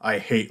said, "I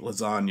hate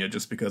lasagna,"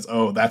 just because,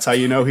 that's how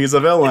you know he's a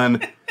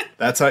villain.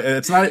 That's how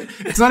it's not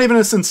even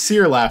a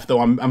sincere laugh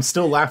though. I'm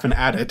still laughing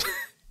at it.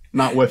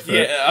 Not with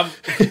it. Yeah,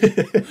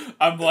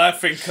 I'm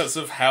laughing because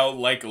of how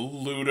like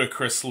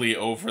ludicrously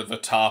over the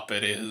top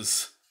it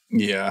is.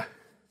 Yeah.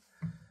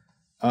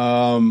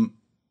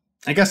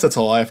 I guess that's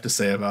all I have to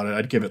say about it.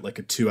 I'd give it like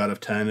a 2 out of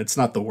 10. It's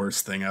not the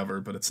worst thing ever,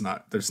 but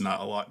there's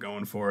not a lot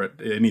going for it.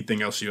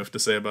 Anything else you have to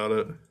say about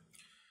it?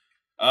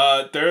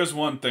 There is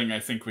one thing I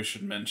think we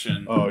should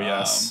mention. Oh,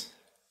 yes.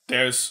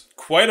 There's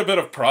quite a bit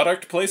of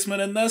product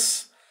placement in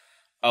this.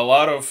 A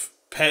lot of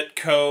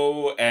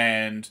Petco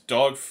and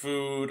dog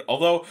food,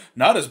 although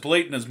not as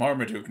blatant as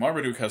Marmaduke.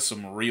 Marmaduke has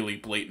some really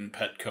blatant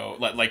Petco.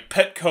 Like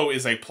Petco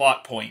is a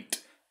plot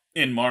point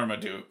in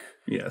Marmaduke.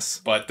 Yes.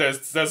 But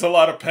there's a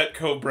lot of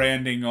Petco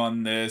branding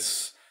on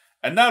this,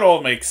 and that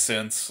all makes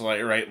sense,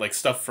 like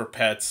stuff for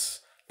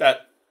pets.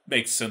 That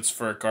makes sense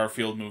for a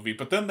Garfield movie.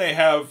 But then they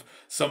have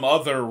some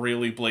other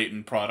really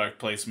blatant product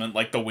placement,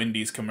 like the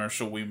Wendy's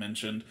commercial we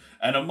mentioned.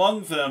 And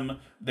among them,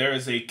 there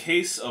is a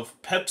case of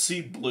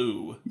Pepsi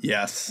Blue.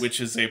 Yes. Which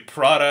is a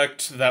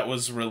product that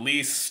was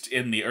released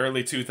in the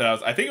early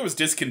 2000s. I think it was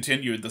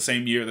discontinued the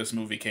same year this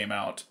movie came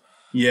out.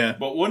 Yeah.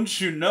 But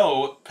wouldn't you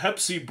know,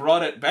 Pepsi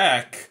brought it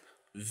back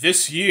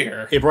this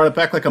year. It brought it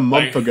back like a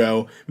month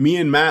ago. Me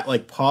and Matt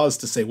paused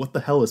to say, what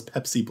the hell is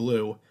Pepsi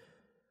Blue?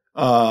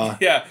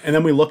 Yeah. And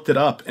then we looked it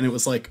up and it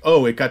was like,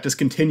 it got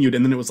discontinued.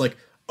 And then it was like,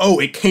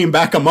 it came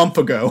back a month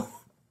ago.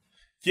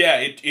 Yeah,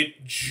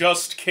 it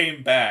just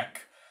came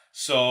back.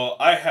 So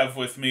I have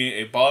with me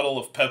a bottle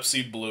of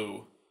Pepsi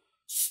Blue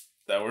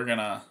that we're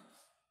gonna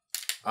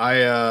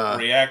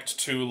react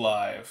to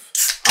live.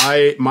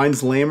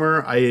 Mine's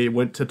lamer. I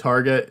went to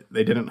Target.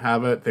 They didn't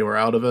have it. They were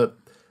out of it.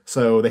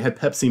 So they had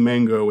Pepsi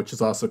Mango, which is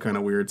also kind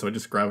of weird. So I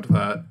just grabbed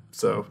that.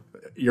 So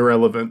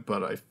irrelevant,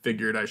 but I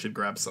figured I should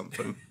grab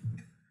something.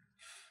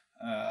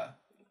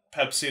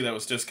 Pepsi that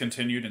was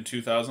discontinued in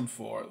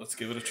 2004. Let's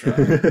give it a try.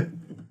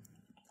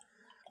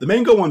 The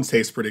mango ones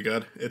taste pretty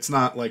good. It's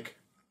not like...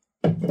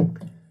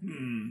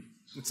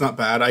 It's not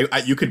bad.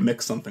 You could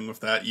mix something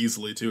with that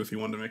easily, too, if you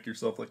wanted to make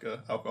yourself like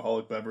a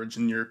alcoholic beverage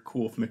and you're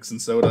cool with mixing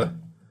soda.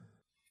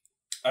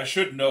 I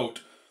should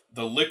note,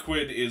 the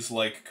liquid is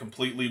like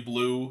completely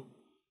blue,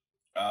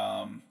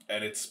 and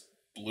it's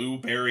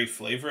blueberry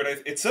flavored.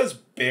 It says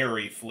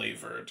berry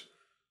flavored,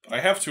 but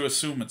I have to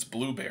assume it's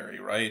blueberry,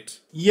 right?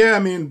 Yeah, I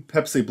mean,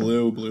 Pepsi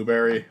Blue,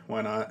 blueberry,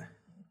 why not?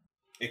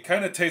 It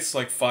kind of tastes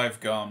like 5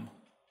 Gum.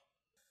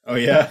 Oh,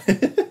 yeah?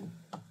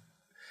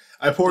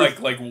 I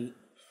poured... Like,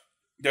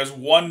 there's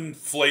one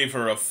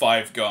flavor of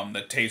 5 Gum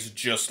that tastes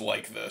just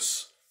like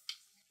this.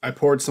 I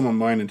poured some of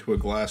mine into a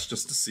glass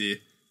just to see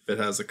if it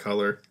has a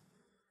color.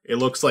 It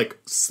looks like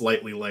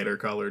slightly lighter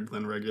colored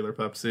than regular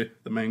Pepsi,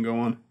 the mango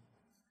one.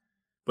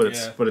 But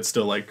it's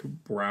still like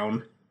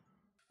brown.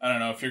 I don't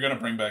know, if you're gonna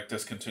bring back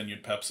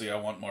discontinued Pepsi, I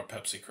want more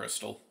Pepsi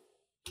Crystal.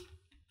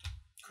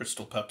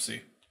 Crystal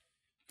Pepsi.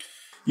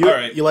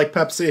 Alright. You like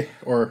Pepsi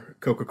or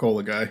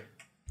Coca-Cola guy?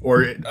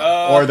 Or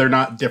they're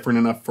not different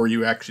enough for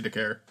you actually to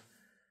care?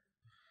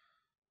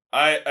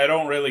 I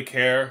don't really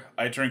care.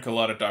 I drink a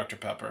lot of Dr.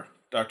 Pepper.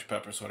 Dr.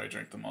 Pepper's what I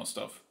drink the most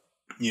of.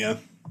 Yeah.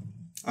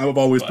 I've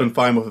always been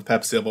fine with a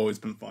Pepsi. I've always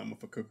been fine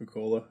with a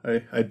Coca-Cola.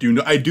 I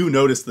do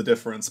notice the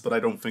difference, but I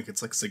don't think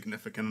it's like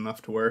significant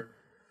enough to where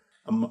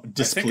I'm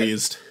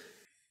displeased.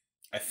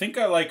 I think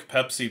I like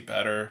Pepsi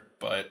better,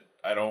 but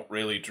I don't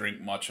really drink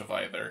much of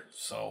either,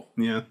 so...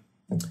 Yeah.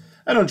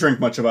 I don't drink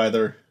much of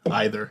either.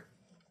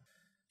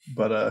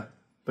 But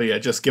yeah,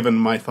 just given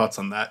my thoughts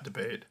on that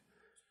debate.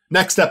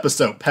 Next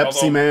episode,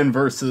 Pepsi Man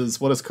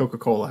versus... What does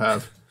Coca-Cola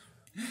have?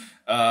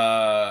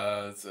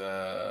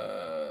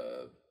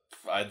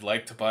 I'd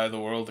like to buy the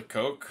world a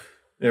Coke.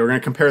 Yeah, we're going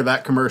to compare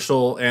that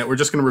commercial, and we're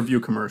just going to review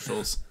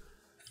commercials.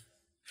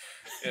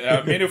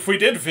 I mean, if we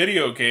did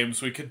video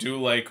games, we could do,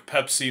 like,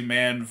 Pepsi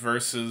Man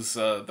versus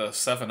the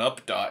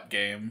 7-Up dot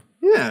game.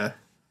 Yeah.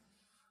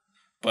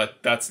 But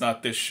that's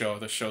not this show.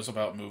 This show's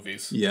about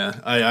movies. Yeah,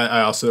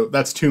 I also...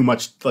 That's too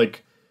much,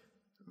 like...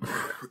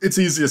 It's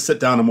easy to sit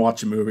down and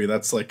watch a movie.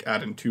 That's, like,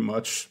 adding too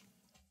much.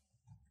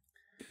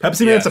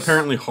 Pepsi Man's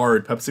apparently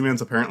hard. Pepsi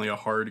Man's apparently a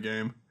hard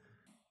game.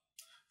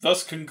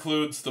 Thus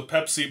concludes the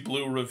Pepsi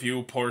Blue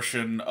review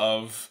portion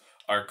of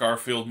our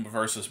Garfield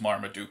versus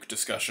Marmaduke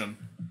discussion.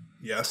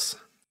 Yes.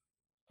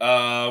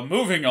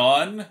 Moving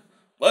on,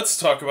 let's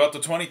talk about the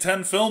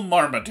 2010 film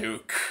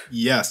Marmaduke.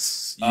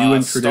 Yes, you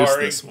introduced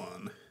this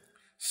one.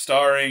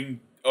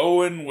 Starring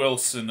Owen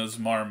Wilson as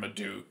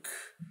Marmaduke.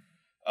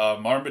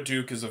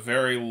 Marmaduke is a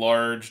very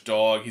large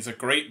dog. He's a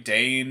Great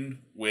Dane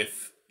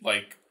with,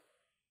 like...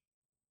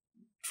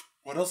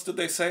 What else did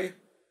they say?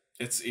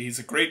 He's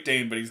a Great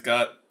Dane, but he's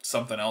got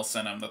something else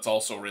in him that's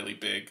also really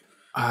big.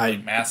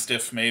 Like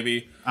Mastiff,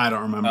 maybe. I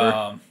don't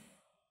remember.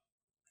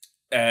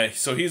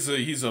 So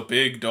he's a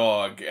big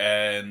dog,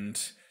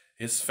 and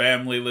his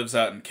family lives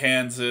out in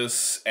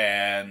Kansas,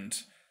 and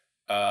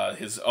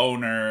his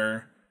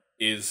owner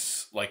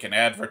is like an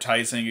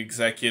advertising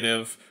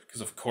executive,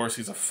 because of course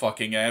he's a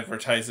fucking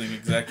advertising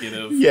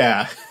executive.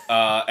 Yeah.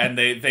 And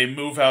they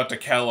move out to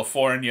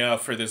California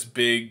for this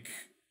big...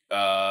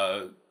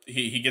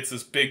 He gets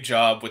this big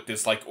job with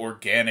this, like,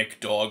 organic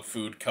dog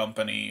food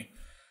company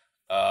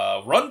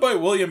run by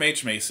William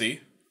H.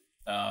 Macy.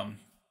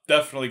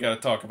 Definitely got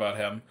to talk about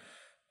him.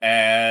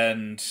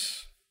 And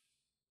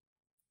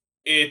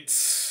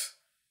it's...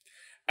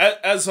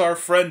 As our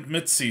friend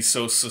Mitzi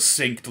so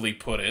succinctly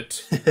put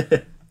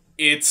it,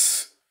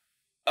 it's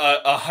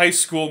a high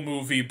school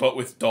movie, but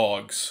with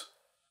dogs.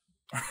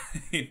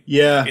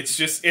 Yeah.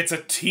 It's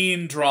a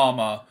teen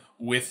drama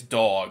with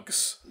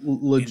dogs.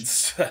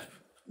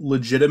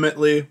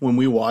 Legitimately, when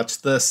we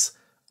watched this,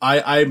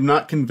 I'm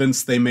not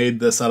convinced they made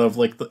this out of,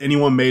 like,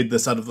 anyone made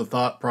this out of the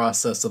thought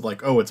process of,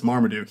 like, oh, it's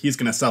Marmaduke, he's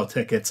gonna sell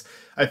tickets.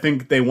 I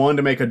think they wanted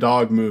to make a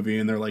dog movie,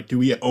 and they're like, do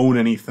we own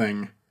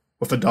anything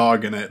with a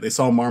dog in it? They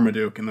saw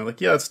Marmaduke, and they're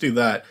like, yeah, let's do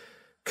that.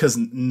 Because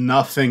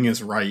nothing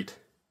is right.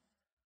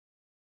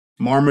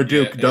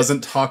 Marmaduke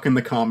doesn't talk in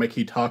the comic,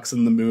 he talks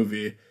in the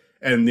movie,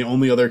 and the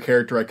only other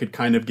character I could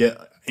kind of get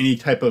any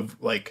type of,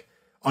 like,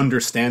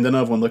 understanding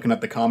of when looking at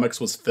the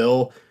comics was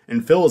Phil,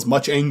 and Phil is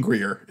much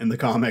angrier in the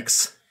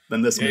comics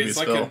than this movie's he's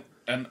like Phil.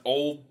 an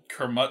old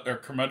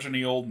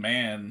curmudgeon-y old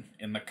man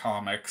in the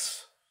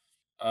comics.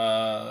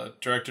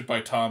 Directed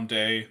by Tom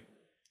Day,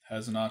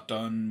 has not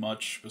done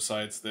much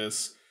besides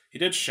this. He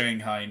did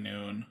Shanghai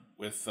Noon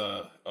with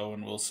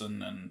Owen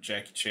Wilson and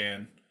Jackie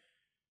Chan,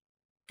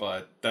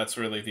 but that's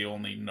really the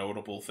only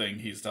notable thing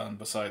he's done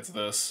besides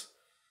this.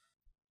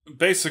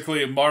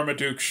 Basically,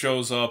 Marmaduke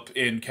shows up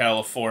in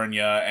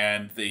California,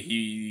 and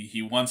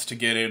he wants to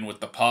get in with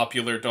the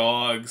popular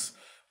dogs,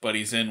 but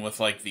he's in with,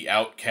 like, the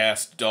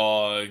outcast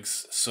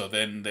dogs. So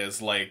then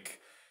there's, like,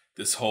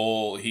 this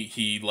whole...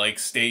 He like,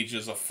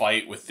 stages a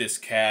fight with this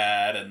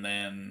cat, and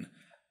then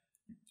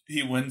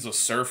he wins a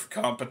surf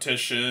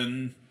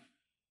competition.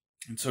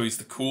 And so he's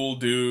the cool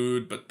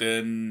dude, but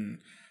then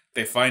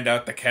they find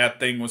out the cat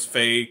thing was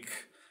fake.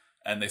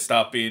 and they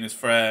stop being his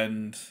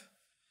friend.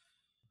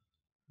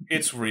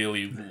 It's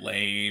really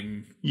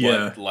lame,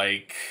 Yeah. but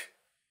like,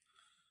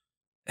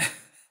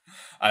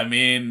 I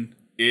mean,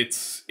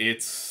 it's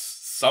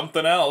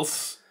something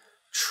else.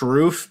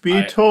 Truth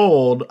be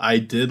told, I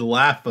did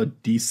laugh a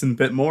decent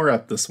bit more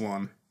at this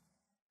one.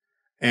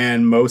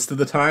 And most of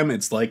the time,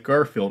 it's like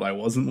Garfield. I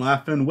wasn't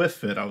laughing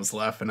with it, I was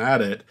laughing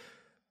at it.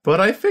 But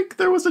I think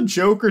there was a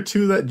joke or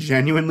two that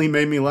genuinely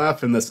made me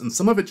laugh in this, and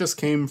some of it just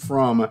came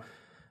from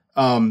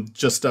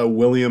just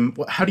William.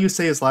 How do you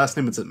say his last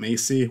name? Is it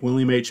Macy?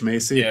 William H.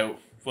 Macy? Yeah,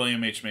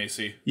 William H.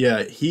 Macy.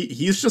 Yeah,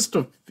 he's just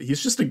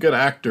a good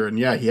actor, and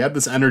yeah, he had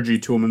this energy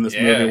to him in this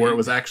movie where it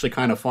was actually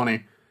kind of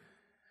funny.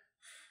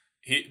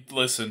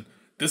 Listen,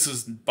 this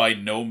is by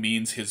no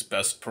means his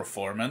best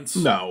performance.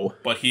 No.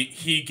 But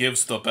he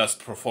gives the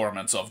best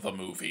performance of the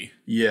movie.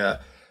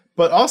 Yeah.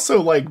 But also,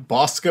 like,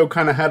 Bosco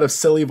kind of had a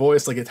silly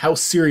voice. Like, it's how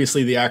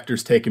seriously the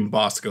actor's taken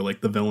Bosco.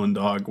 Like, the villain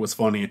dog was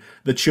funny.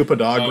 The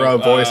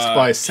Chupadagra, voiced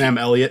by Sam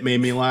Elliott,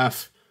 made me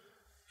laugh.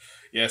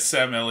 Yeah,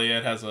 Sam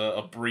Elliott has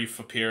a brief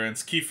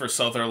appearance. Kiefer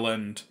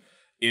Sutherland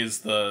is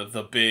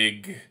the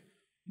big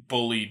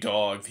bully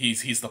dog.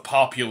 He's the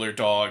popular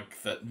dog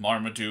that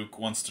Marmaduke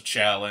wants to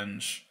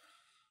challenge.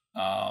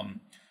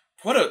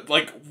 What a,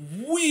 like,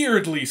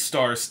 weirdly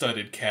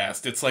star-studded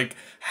cast. It's like,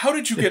 how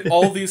did you get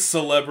all these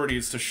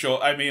celebrities to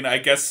show? I mean, I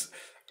guess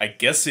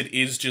it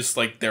is just,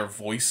 like, their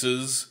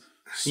voices.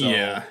 So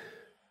yeah.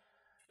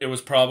 It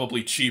was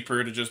probably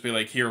cheaper to just be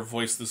like, here,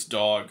 voice this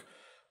dog.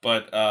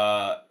 But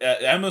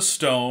Emma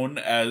Stone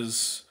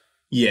as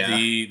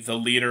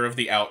the leader of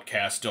the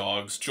outcast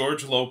dogs.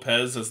 George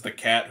Lopez as the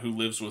cat who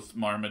lives with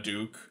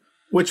Marmaduke.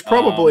 Which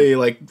probably,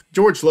 like,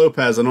 George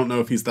Lopez, I don't know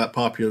if he's that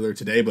popular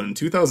today, but in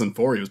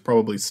 2004, he was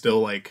probably still,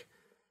 like...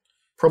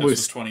 This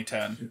was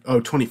 2010.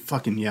 Oh,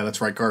 yeah, that's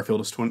right, Garfield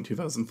was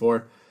 2004.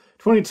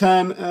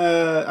 2010,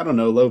 I don't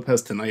know,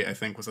 Lopez Tonight, I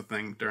think, was a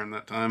thing during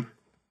that time.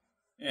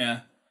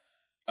 Yeah.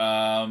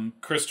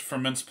 Christopher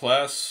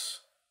Mintz-Plasse,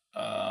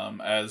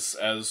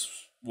 as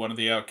one of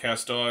the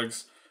outcast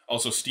dogs.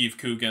 Also Steve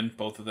Coogan,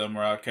 both of them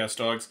were outcast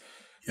dogs.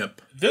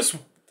 Yep. This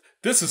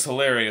is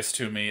hilarious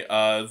to me.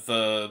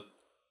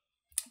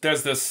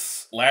 There's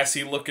this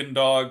Lassie-looking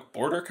dog,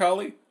 Border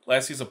Collie?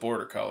 Lassie's a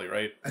Border Collie,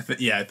 right?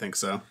 I think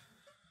so.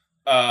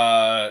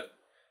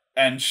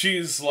 And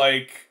she's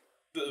like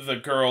the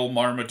girl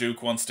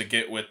Marmaduke wants to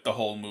get with the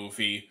whole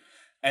movie.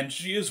 And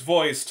she is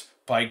voiced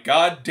by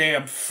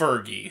goddamn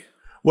Fergie.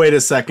 Wait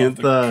a second,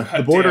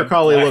 the Border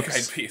Collie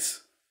looks...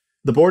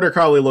 The Border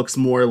Collie looks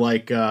more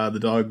like the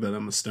dog that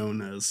Emma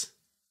Stone is.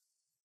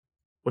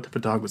 What type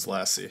of dog was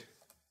Lassie?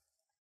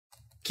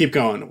 Keep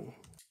going.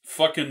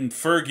 Fucking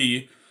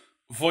Fergie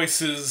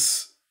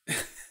voices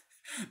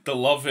the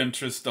love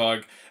interest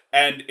dog,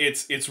 and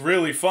it's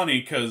really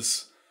funny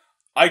because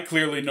I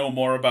clearly know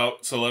more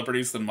about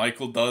celebrities than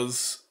Michael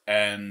does,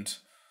 and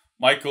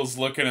Michael's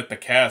looking at the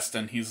cast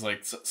and he's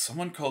like,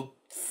 someone called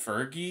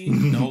Fergie?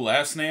 No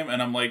last name?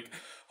 And I'm like,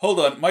 hold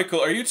on,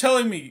 Michael, are you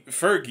telling me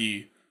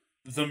Fergie,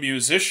 the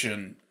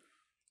musician,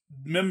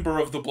 member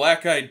of the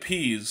Black Eyed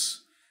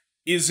Peas,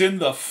 is in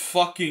the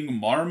fucking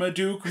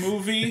Marmaduke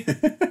movie?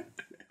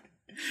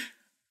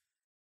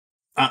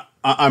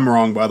 I'm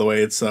wrong, by the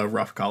way. It's a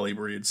rough collie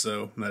breed,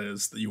 so that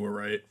is, you were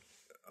right.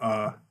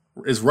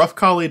 Is rough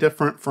collie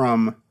different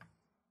from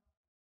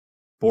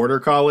border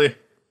collie?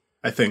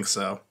 I think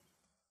so.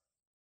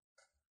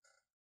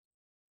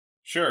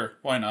 Sure,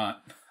 why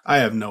not? I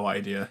have no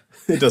idea.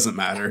 It doesn't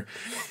matter.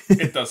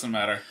 It doesn't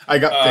matter. I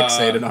got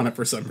fixated on it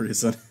for some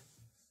reason.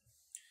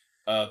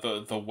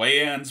 The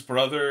Wayans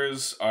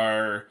brothers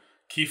are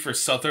Kiefer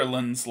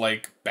Sutherland's,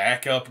 like,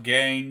 backup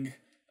gang.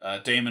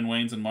 Damon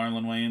Wayans and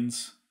Marlon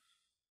Wayans.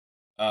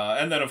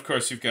 And then, of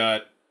course, you've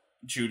got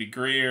Judy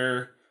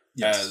Greer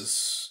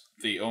as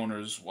the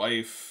owner's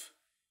wife,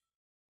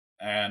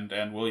 and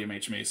William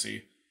H.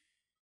 Macy.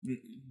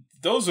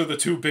 Those are the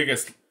two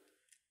biggest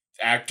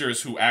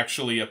actors who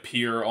actually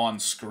appear on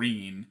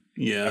screen.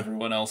 Yeah.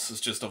 Everyone else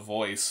is just a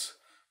voice.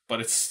 But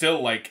it's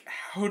still like,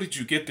 how did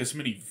you get this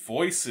many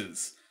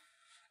voices?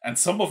 And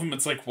some of them,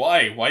 it's like,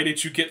 why? Why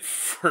did you get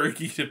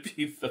Fergie to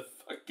be the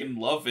fucking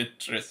love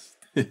interest?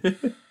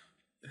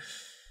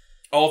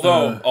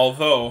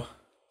 Although,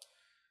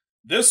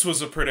 this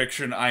was a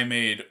prediction I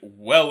made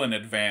well in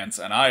advance,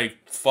 and I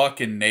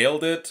fucking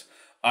nailed it.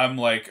 I'm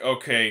like,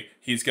 okay,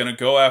 he's gonna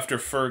go after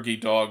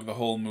Fergie Dog the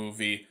whole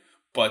movie,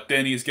 but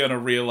then he's gonna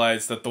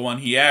realize that the one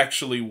he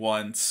actually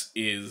wants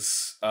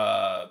is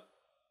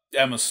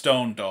Emma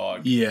Stone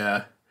Dog.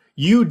 Yeah.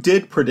 You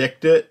did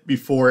predict it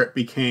before it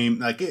became,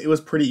 like, it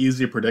was pretty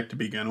easy to predict to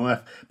begin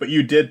with, but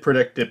you did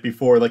predict it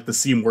before, like, the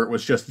scene where it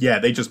was just,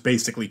 they just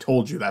basically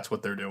told you that's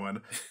what they're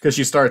doing. Because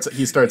he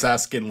starts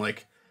asking,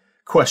 like,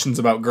 questions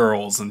about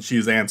girls, and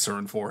she's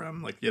answering for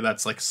him. Like,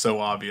 that's, like, so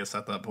obvious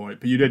at that point.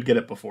 But you did get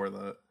it before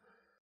that.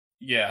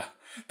 Yeah.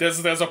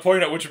 There's a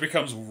point at which it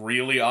becomes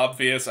really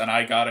obvious, and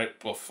I got it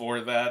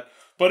before that.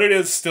 But it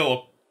is still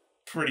a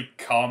pretty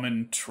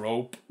common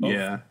trope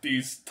of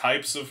these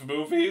types of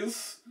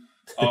movies.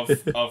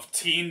 Of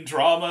teen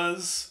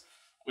dramas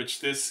which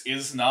this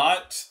is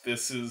not.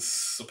 This is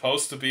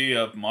supposed to be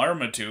a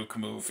Marmaduke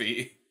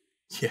movie.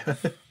 Yeah.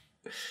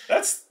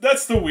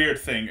 That's the weird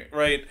thing,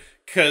 right?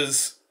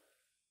 Because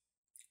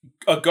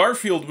a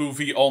Garfield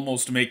movie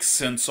almost makes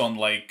sense on,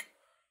 like,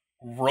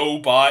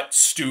 robot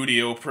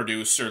studio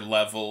producer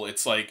level.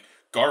 It's like,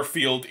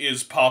 Garfield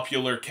is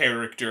popular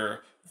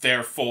character,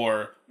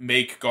 therefore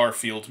make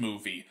Garfield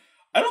movie.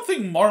 I don't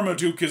think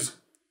Marmaduke is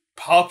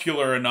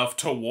popular enough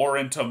to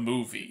warrant a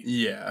movie.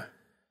 Yeah.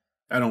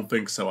 I don't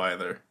think so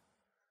either.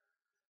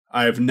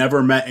 I've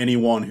never met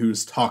anyone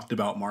who's talked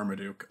about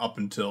Marmaduke up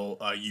until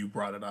you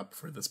brought it up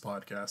for this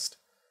podcast.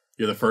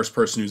 You're the first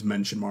person who's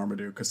mentioned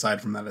Marmaduke.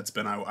 Aside from that, it's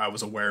been I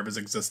was aware of his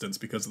existence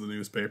because of the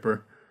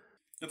newspaper.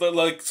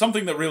 Like,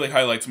 something that really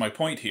highlights my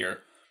point here.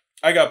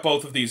 I got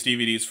both of these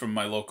DVDs from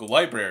my local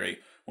library.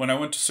 When I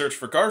went to search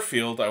for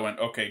Garfield, I went,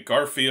 okay,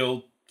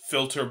 Garfield,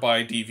 filter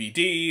by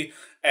DVD,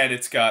 and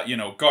it's got, you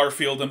know,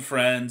 Garfield and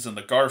Friends and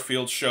the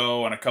Garfield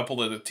Show and a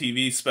couple of the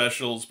TV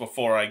specials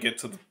before I get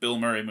to the Bill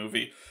Murray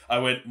movie. I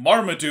went,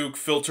 Marmaduke,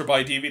 filter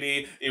by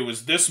DVD. It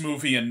was this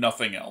movie and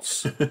nothing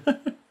else.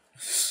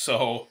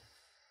 So,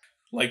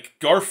 like,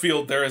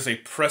 Garfield, there is a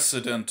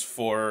precedent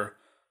for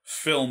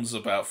films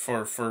about,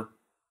 for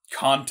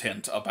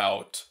content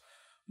about.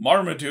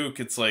 Marmaduke,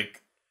 it's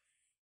like,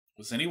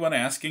 was anyone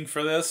asking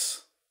for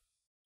this?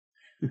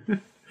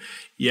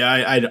 Yeah,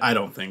 I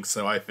don't think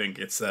so. I think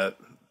it's that.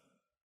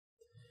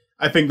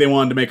 I think they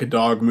wanted to make a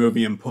dog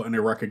movie and put in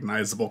a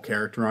recognizable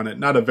character on it.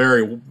 Not a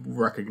very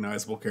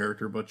recognizable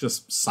character, but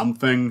just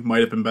something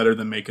might have been better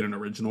than making an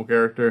original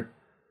character.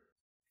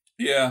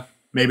 Yeah.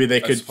 Maybe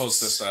they could. I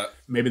suppose that.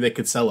 Maybe they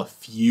could sell a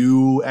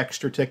few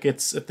extra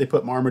tickets if they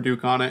put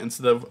Marmaduke on it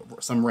instead of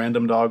some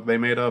random dog they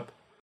made up.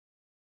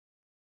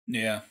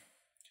 Yeah.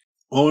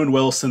 Owen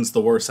Wilson's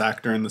the worst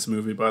actor in this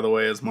movie, by the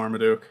way, as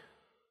Marmaduke.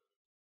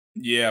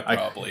 Yeah,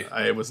 probably.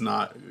 It was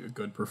not a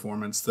good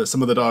performance.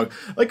 Some of the dog,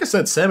 like I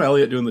said, Sam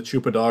Elliott doing the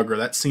Chupa Dog, or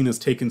that scene is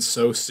taken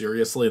so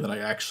seriously that I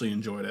actually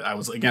enjoyed it. I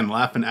was, again,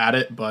 laughing at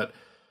it, but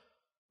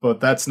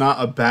that's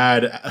not a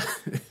bad...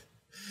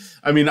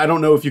 I mean, I don't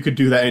know if you could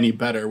do that any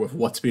better with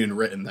what's being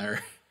written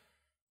there.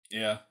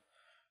 Yeah.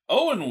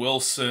 Owen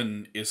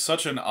Wilson is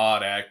such an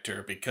odd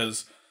actor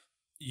because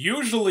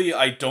usually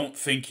I don't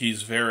think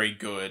he's very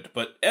good,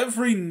 but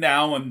every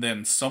now and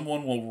then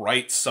someone will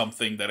write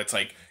something that it's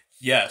like,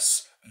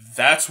 yes,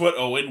 that's what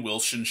Owen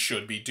Wilson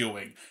should be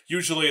doing.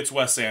 Usually it's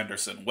Wes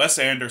Anderson. Wes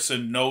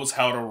Anderson knows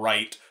how to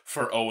write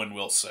for Owen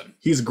Wilson.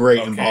 He's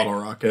great in Bottle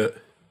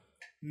Rocket.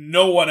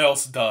 No one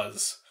else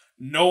does.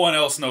 No one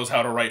else knows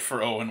how to write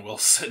for Owen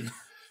Wilson.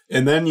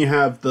 And then you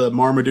have the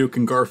Marmaduke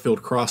and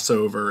Garfield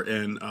crossover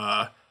in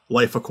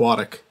Life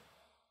Aquatic.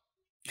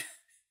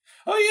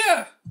 Oh,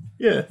 yeah.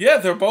 Yeah. Yeah,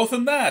 they're both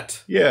in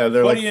that. Yeah,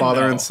 they're like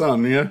father and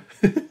son, yeah.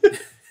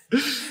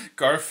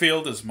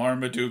 Garfield is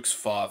Marmaduke's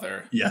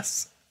father.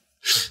 Yes.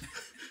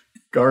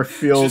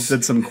 Garfield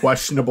did some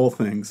questionable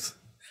things.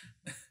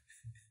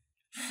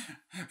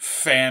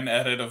 Fan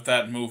edit of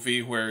that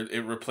movie where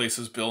it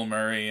replaces Bill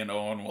Murray and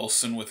Owen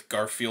Wilson with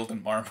Garfield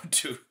and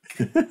Marmaduke.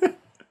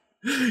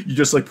 You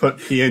just like put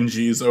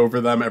PNGs over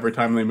them every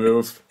time they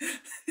move.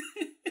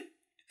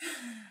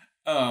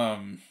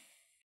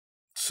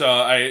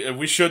 So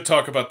we should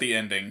talk about the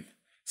ending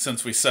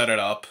since we set it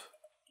up.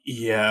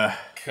 Yeah.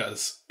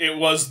 Because it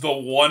was the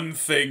one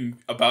thing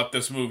about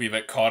this movie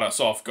that caught us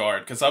off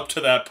guard. Because up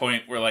to that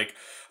point, we're like,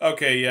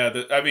 okay,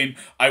 yeah, I mean,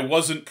 I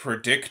wasn't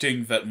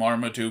predicting that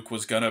Marmaduke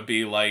was going to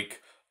be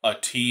like a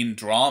teen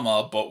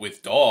drama, but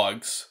with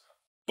dogs.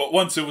 But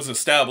once it was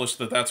established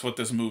that that's what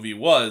this movie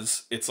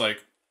was, it's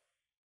like,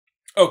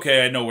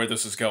 okay, I know where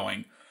this is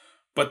going.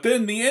 But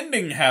then the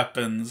ending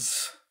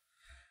happens,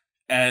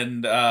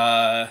 and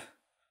an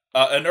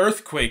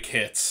earthquake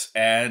hits,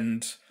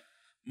 and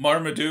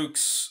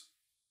Marmaduke's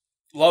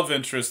love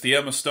interest, the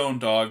Emma Stone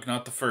dog,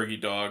 not the Fergie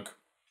dog,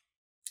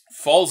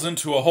 falls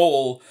into a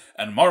hole,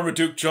 and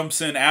Marmaduke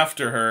jumps in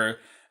after her,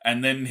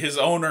 and then his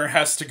owner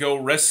has to go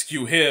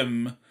rescue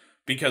him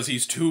because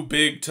he's too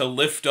big to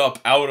lift up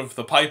out of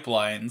the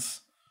pipelines.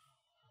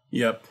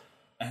 Yep.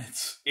 And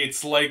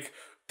it's like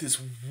this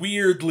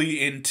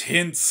weirdly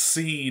intense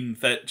scene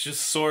that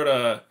just sort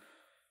of...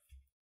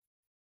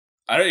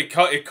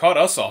 It caught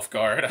us off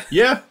guard.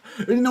 Yeah.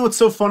 You know, it's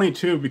so funny,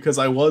 too, because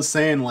I was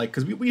saying, like,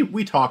 because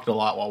we talked a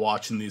lot while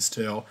watching these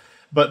two,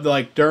 but,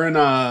 like, during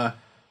that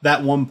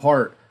one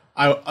part,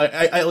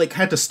 I like,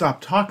 had to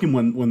stop talking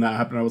when that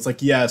happened. I was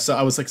like, yeah, so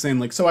I was, like, saying,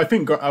 like, so I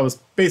think, I was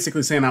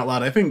basically saying out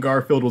loud, I think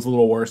Garfield was a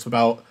little worse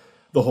about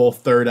the whole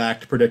third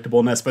act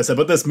predictableness, but I said,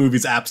 but this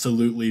movie's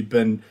absolutely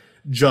been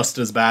just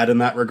as bad in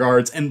that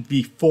regards, and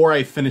before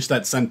I finished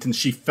that sentence,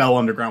 she fell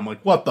underground. I'm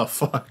like, what the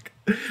fuck?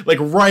 Like,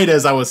 right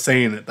as I was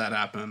saying it, that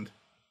happened.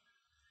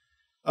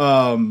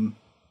 And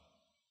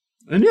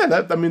yeah,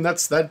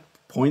 that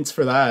points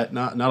for that.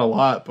 Not a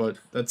lot, but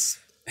that's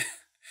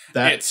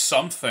that. It's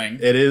something.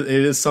 It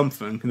is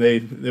something.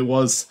 It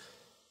was,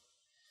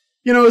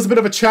 you know, it was a bit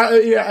of a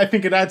challenge. Yeah, I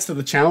think it adds to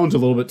the challenge a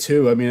little bit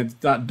too. I mean, it's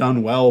not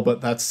done well,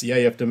 but that's, yeah,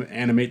 you have to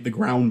animate the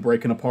ground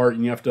breaking apart,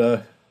 and you have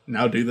to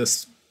now do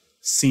this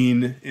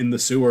scene in the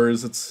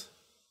sewers.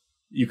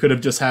 You could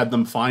have just had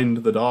them find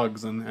the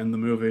dogs and end the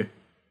movie.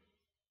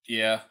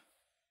 Yeah.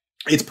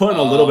 It's putting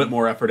a little bit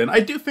more effort in.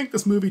 I do think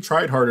this movie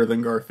tried harder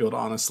than Garfield,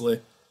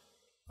 honestly.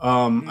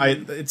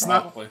 It's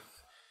probably. not.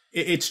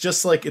 It's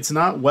just like it's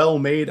not well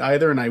made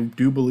either, and I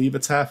do believe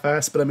it's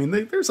half-assed. But I mean,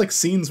 there's like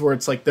scenes where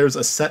it's like there's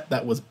a set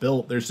that was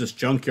built. There's this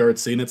junkyard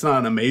scene. It's not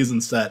an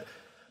amazing set,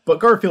 but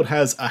Garfield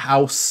has a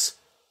house,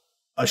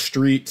 a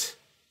street,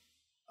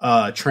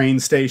 a train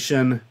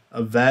station,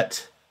 a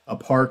vet, a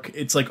park.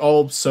 It's like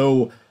all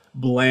so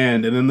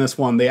bland. And in this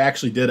one, they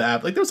actually did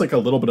add like there's like a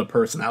little bit of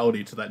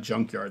personality to that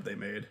junkyard they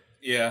made.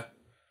 Yeah.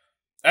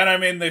 And I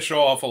mean, they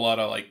show off a lot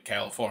of, like,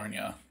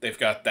 California. They've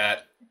got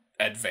that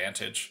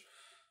advantage.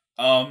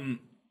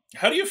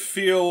 How do you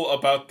feel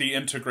about the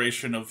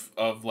integration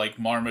of like,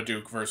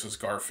 Marmaduke versus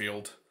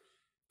Garfield?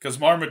 Because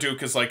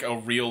Marmaduke is, like, a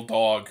real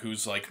dog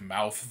whose, like,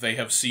 mouth they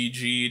have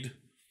CG'd.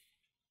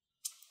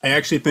 I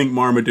actually think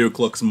Marmaduke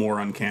looks more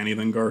uncanny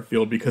than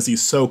Garfield because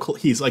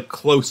he's like,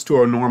 close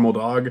to a normal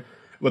dog,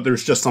 but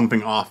there's just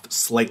something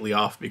slightly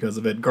off because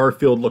of it.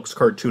 Garfield looks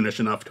cartoonish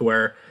enough to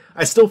where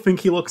I still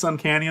think he looks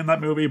uncanny in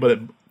that movie, but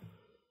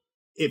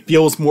it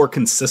feels more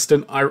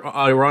consistent,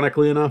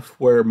 ironically enough,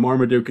 where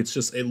Marmaduke,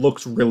 it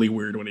looks really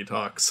weird when he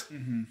talks.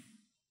 Mm-hmm.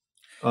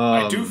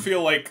 I do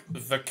feel like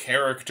the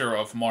character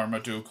of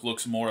Marmaduke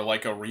looks more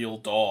like a real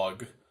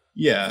dog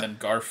than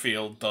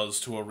Garfield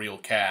does to a real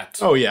cat.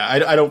 Oh, yeah.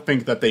 I don't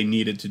think that they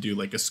needed to do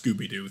like a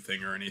Scooby-Doo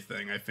thing or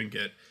anything. I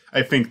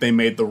think they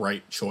made the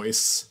right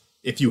choice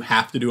if you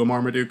have to do a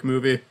Marmaduke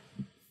movie.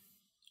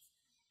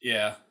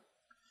 Yeah.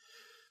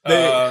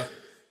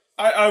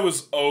 I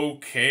was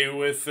okay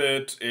with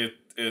it.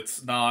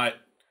 It's not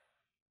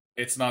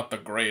the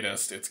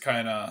greatest. It's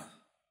kind of,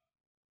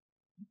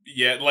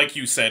 yeah, like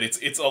you said,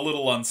 it's a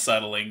little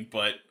unsettling,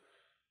 but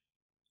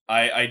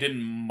I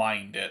didn't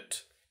mind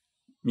it.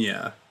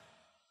 Yeah.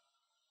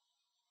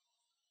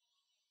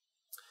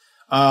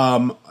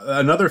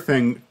 Another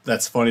thing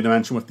that's funny to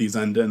mention with these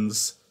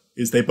endings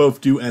is they both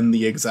do end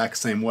the exact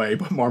same way,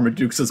 but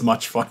Marmaduke's is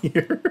much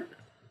funnier.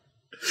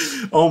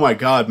 Oh my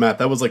god, Matt,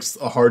 that was like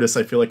the hardest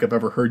I feel like I've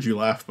ever heard you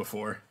laugh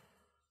before.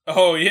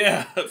 Oh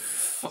yeah.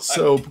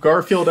 So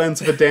Garfield ends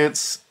with a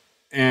dance,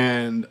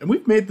 and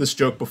we've made this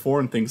joke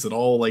before in things that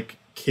all like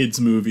kids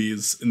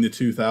movies in the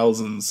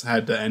 2000s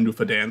had to end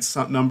with a dance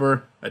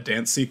number, a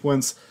dance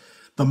sequence.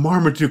 The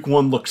Marmaduke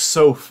one looks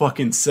so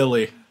fucking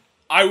silly.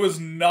 I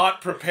was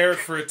not prepared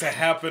for it to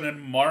happen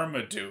in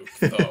Marmaduke,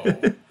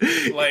 though.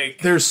 Like,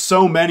 there's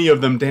so many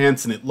of them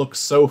dancing, it looks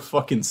so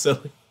fucking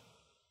silly.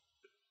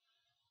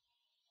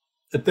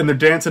 Then they're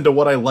dancing to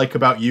What I Like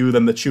About You,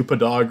 then the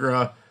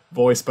Chupadagra,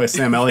 voiced by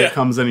Sam Elliott,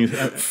 comes in.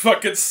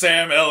 Fucking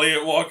Sam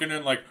Elliott walking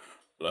in like,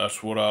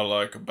 that's what I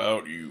like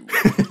about you.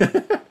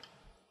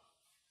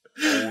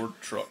 Ford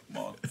Truck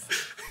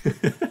Month.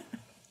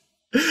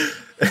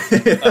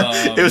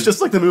 It was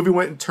just like the movie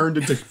went and turned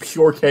into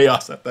pure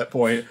chaos at that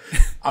point.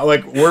 We're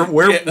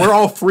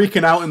all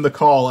freaking out in the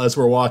call as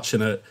we're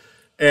watching it,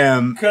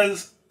 and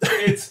because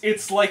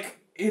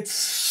it's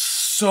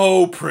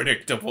so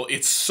predictable.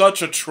 It's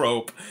such a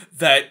trope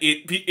that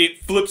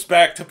it flips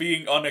back to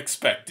being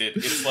unexpected.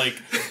 It's like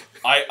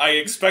I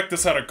expect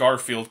this out of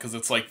Garfield because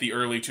it's like the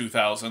early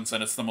 2000s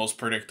and it's the most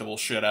predictable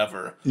shit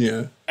ever.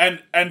 Yeah,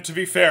 and to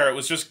be fair, it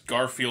was just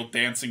Garfield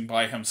dancing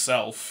by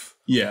himself.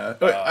 Yeah,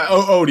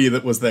 Odie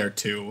that was there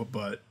too,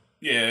 but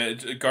yeah,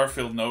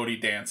 Garfield and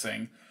Odie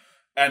dancing,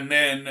 and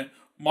then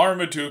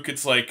Marmaduke.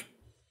 It's like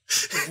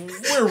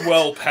we're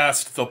well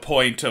past the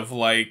point of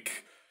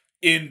like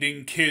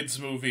ending kids'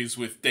 movies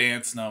with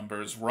dance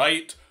numbers,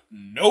 right?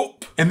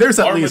 Nope. And there's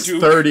at least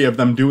 30 of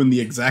them doing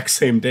the exact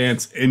same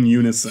dance in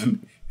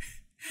unison.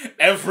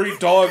 Every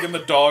dog in the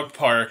dog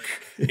park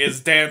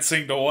is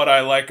dancing to What I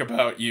Like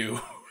About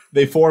You.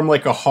 They form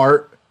like a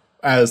heart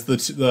as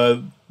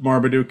the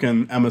Marmaduke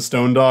and Emma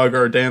Stone dog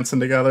are dancing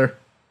together.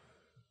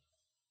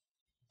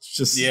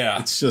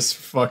 It's just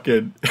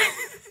fucking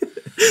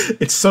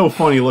it's so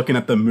funny looking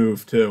at them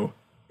move too.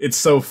 It's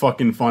so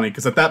fucking funny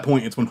because at that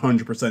point it's 100%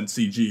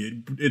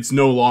 CG. It's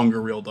no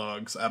longer real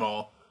dogs at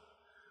all.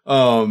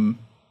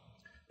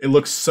 It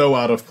looks so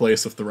out of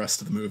place with the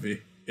rest of the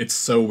movie. It's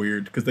so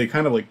weird because they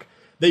kind of like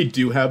they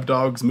do have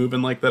dogs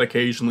moving like that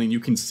occasionally, and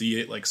you can see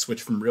it like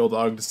switch from real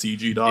dog to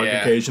CG dog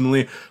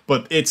occasionally.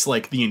 But it's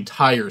like the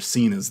entire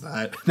scene is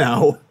that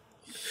now.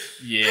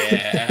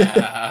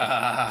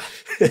 Yeah.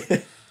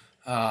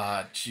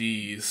 Ah,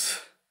 jeez.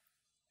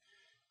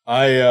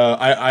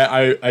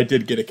 I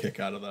did get a kick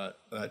out of that.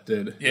 That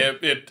did. Yeah,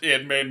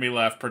 it made me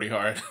laugh pretty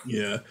hard.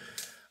 Yeah.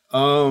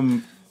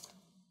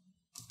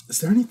 Is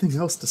there anything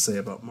else to say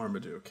about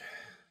Marmaduke?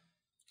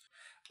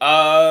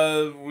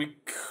 We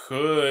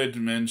could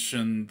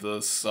mention the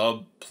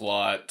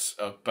subplot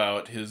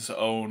about his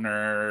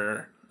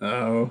owner.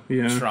 Oh,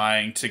 yeah.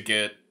 Trying to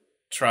get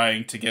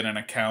an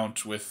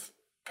account with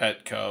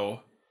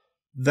Petco.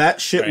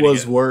 That shit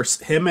was worse.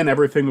 Him and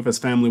everything with his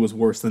family was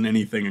worse than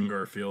anything in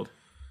Garfield.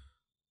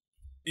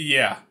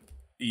 Yeah.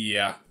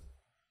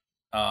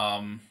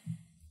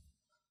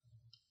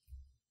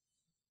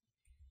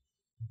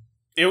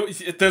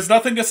 there's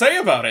nothing to say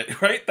about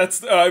it, right?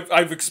 That's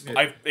I've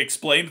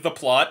explained the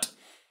plot.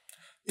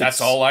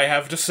 That's all I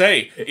have to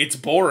say. It's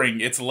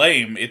boring. It's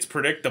lame. It's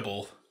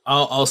predictable.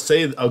 I'll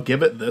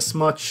give it this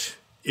much.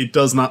 It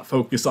does not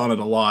focus on it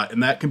a lot,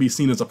 and that can be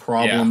seen as a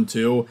problem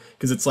too,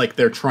 because it's like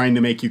they're trying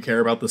to make you care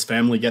about this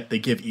family, yet they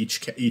give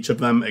each of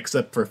them,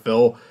 except for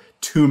Phil,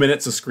 2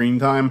 minutes of screen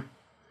time.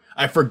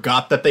 I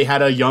forgot that they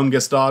had a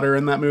youngest daughter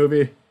in that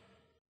movie.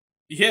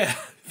 Yeah,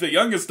 the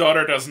youngest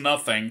daughter does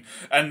nothing,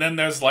 and then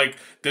there's like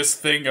this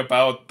thing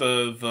about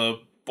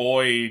the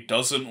boy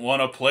doesn't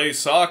want to play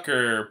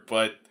soccer,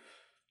 but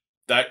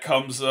that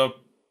comes up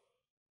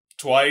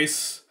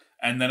twice,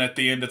 and then at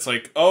the end it's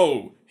like,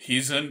 oh,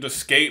 he's into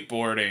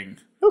skateboarding.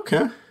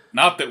 Okay.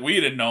 Not that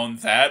we'd have known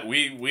that.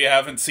 We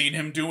haven't seen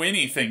him do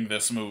anything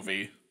this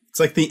movie. It's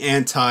like the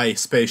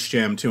anti-Space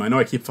Jam, too. I know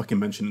I keep fucking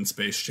mentioning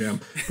Space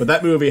Jam, but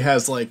that movie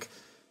has, like,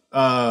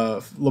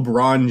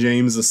 LeBron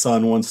James'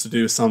 son wants to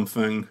do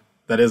something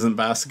that isn't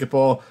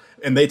basketball,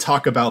 and they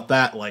talk about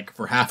that, like,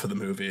 for half of the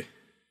movie.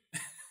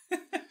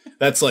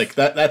 That's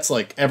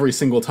like every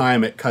single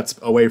time it cuts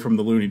away from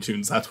the Looney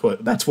Tunes. That's what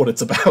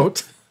it's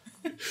about.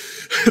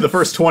 The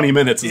first 20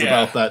 minutes is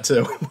about that,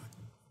 too.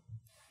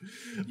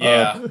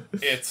 Yeah,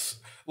 it's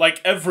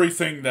like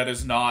everything that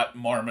is not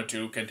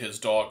Marmaduke and his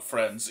dog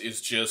friends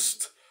is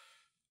just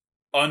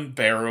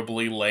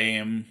unbearably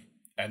lame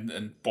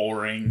and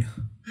boring.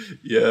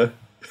 Yeah.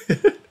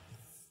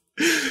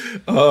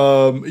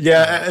 I'm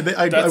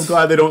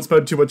glad they don't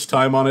spend too much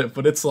time on it,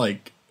 but it's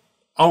like,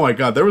 oh my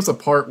god, there was a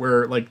part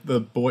where like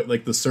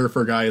the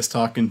surfer guy is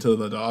talking to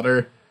the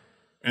daughter,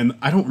 and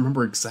I don't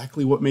remember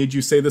exactly what made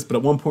you say this, but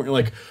at one point you're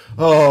like,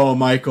 oh,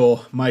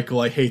 Michael,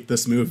 I hate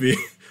this movie.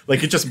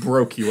 Like, it just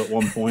broke you at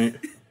one point.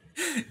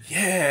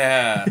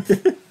 Yeah.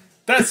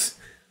 That's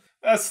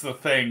the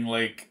thing,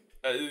 like,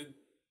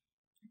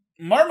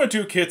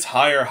 Marmaduke hits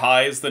higher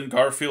highs than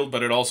Garfield,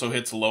 but it also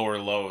hits lower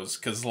lows,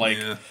 because, like,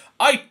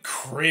 I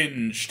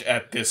cringed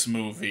at this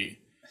movie.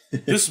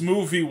 This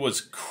movie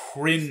was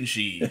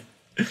cringy.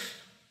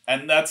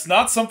 And that's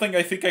not something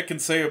I think I can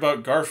say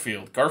about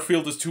Garfield.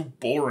 Garfield is too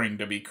boring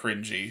to be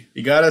cringy.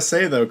 You gotta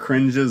say, though,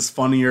 cringe is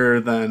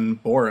funnier than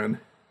boring.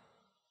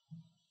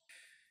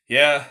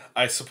 Yeah,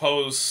 I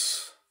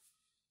suppose...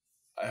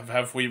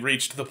 Have we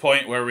reached the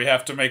point where we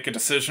have to make a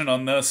decision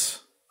on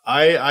this?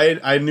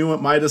 I knew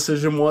what my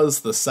decision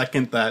was the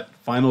second that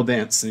final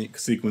dance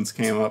sequence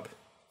came up.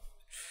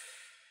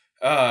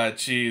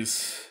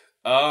 Jeez.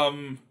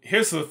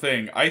 Here's the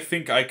thing. I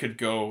think I could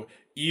go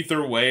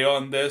either way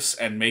on this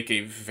and make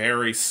a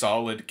very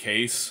solid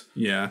case.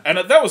 Yeah. And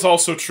that was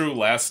also true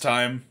last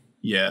time.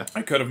 Yeah.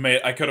 I could have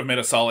made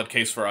a solid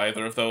case for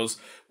either of those.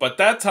 But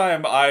that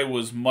time I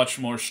was much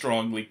more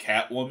strongly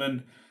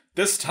Catwoman.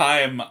 This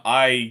time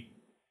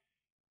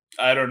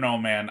I don't know,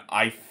 man.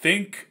 I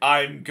think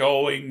I'm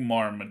going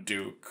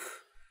Marmaduke.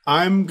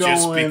 I'm going...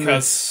 Just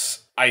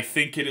because I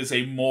think it is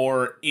a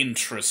more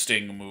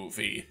interesting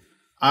movie.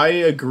 I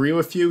agree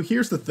with you.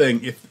 Here's the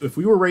thing. If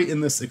we were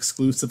rating this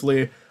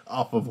exclusively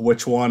off of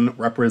which one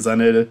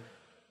represented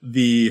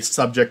the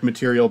subject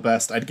material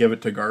best, I'd give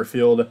it to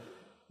Garfield.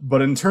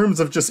 But in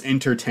terms of just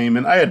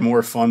entertainment, I had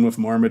more fun with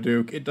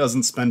Marmaduke. It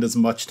doesn't spend as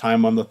much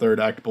time on the third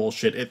act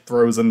bullshit. It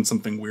throws in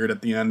something weird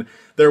at the end.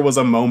 There was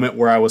a moment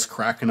where I was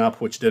cracking up,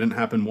 which didn't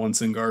happen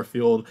once in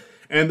Garfield.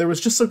 And there was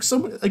just like so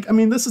many, like, I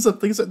mean,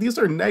 these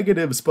are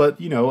negatives,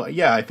 but, you know,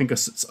 yeah, I think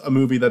a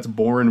movie that's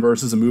boring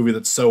versus a movie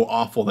that's so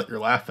awful that you're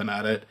laughing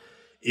at it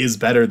is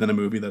better than a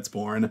movie that's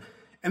boring.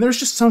 And there's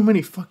just so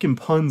many fucking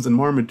puns in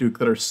Marmaduke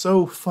that are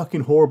so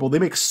fucking horrible. They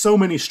make so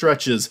many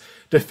stretches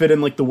to fit in,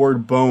 like, the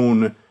word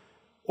bone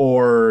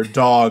or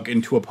dog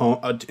into a pun,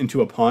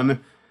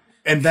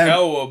 and then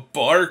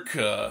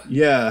Cowabunga.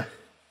 Yeah,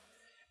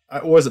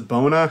 was it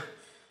Bona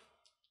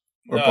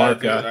or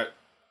Barca?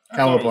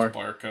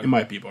 Cowabunga. It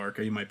might be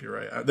Barca. You might be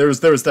right. There was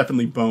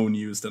definitely bone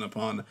used in a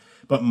pun,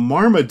 but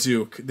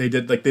Marmaduke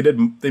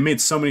they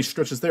made so many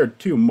stretches there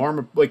too.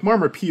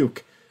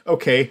 Marmapuke.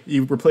 Okay,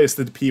 you replace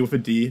the P with a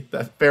D.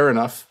 That fair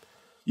enough.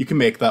 You can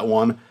make that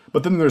one.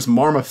 But then there's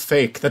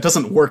Marmafake. That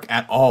doesn't work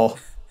at all.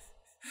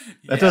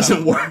 That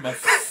doesn't work.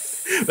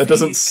 That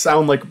doesn't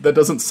sound like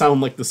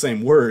the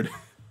same word.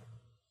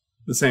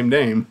 The same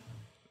name.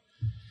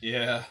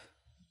 Yeah.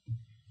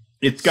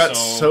 It got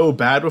so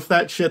bad with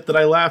that shit that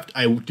I laughed.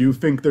 I do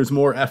think there's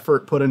more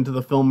effort put into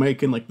the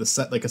filmmaking, like the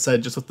set, like I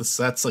said, just with the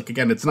sets. Like,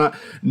 again, it's not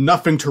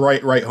nothing to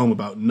write home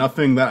about.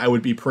 Nothing that I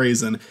would be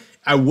praising.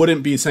 I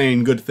wouldn't be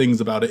saying good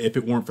things about it if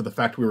it weren't for the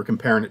fact we were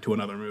comparing it to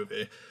another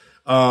movie.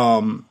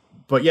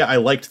 But yeah, I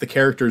liked the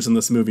characters in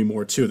this movie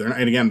more too.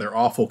 They're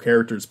awful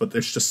characters, but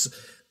there's just,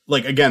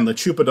 like, again, the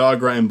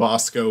Chupadogra and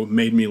Bosco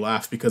made me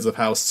laugh because of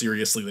how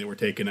seriously they were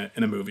taking it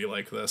in a movie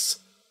like this.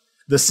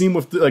 The scene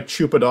with, like,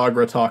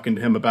 Chupadogra talking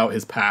to him about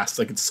his past,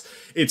 like,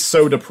 it's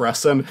so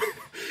depressing.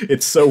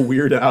 It's so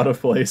weird and out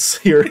of place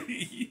here.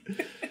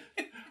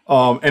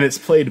 And it's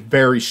played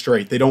very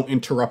straight. They don't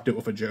interrupt it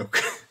with a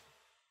joke.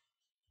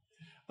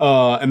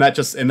 And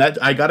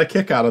I got a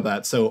kick out of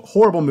that. So,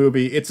 horrible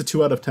movie. It's a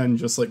 2 out of 10,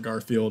 just like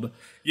Garfield.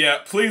 Yeah,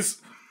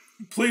 please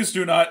Please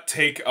do not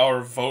take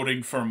our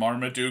voting for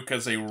Marmaduke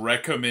as a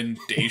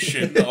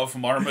recommendation of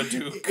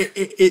Marmaduke.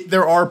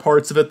 There are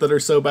parts of it that are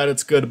so bad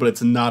it's good, but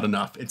it's not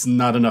enough. It's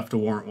not enough to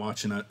warrant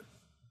watching it.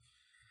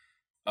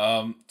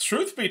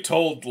 Truth be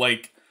told,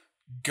 like,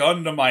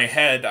 gun to my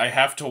head, I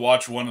have to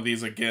watch one of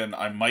these again.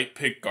 I might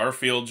pick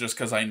Garfield just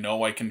because I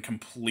know I can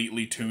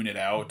completely tune it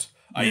out.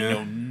 Yeah. I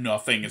know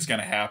nothing is going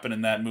to happen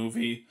in that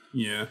movie.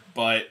 Yeah.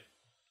 But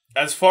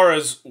as far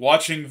as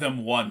watching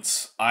them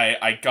once,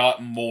 I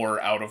got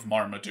more out of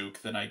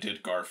Marmaduke than I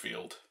did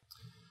Garfield.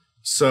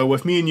 So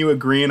with me and you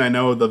agreeing, I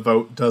know the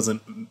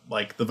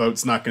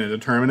vote's not going to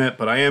determine it,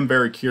 but I am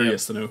very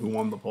curious to know who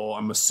won the poll.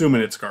 I'm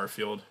assuming it's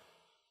Garfield.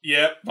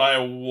 Yep, by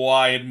a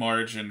wide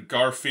margin.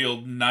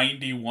 Garfield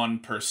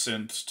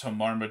 91% to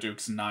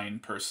Marmaduke's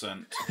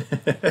 9%.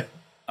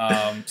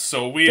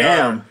 So we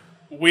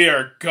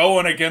are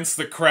going against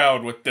the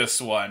crowd with this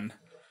one.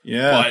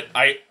 Yeah.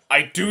 But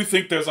I do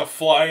think there's a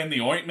fly in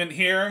the ointment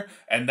here,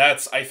 and I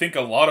think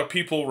a lot of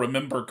people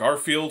remember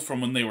Garfield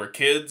from when they were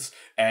kids,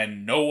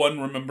 and no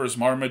one remembers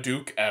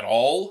Marmaduke at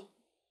all.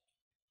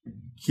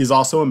 He's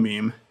also a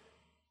meme.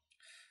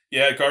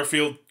 Yeah,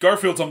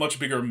 Garfield's a much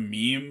bigger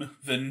meme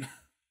than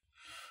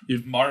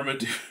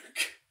Marmaduke.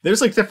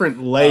 There's like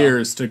different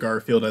layers to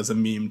Garfield as a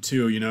meme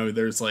too, you know,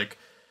 there's like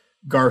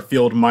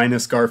Garfield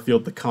minus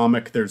Garfield the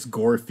comic, there's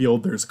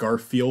Gorefield, there's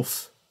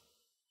Garfield.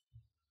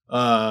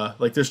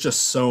 Like there's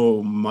just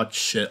so much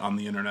shit on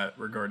the internet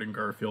regarding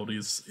Garfield.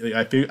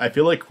 I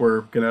feel like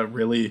we're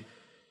really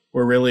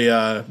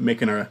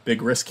making a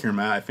big risk here,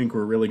 Matt. I think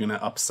we're really gonna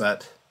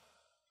upset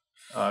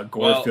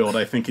Gorefield.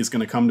 I think he's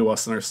gonna come to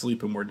us in our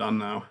sleep and we're done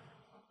now.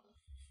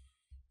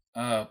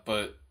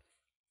 But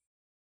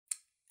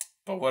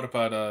what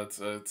about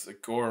it's a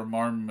Gore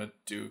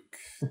Marmaduke?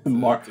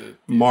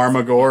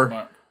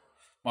 Marmagore.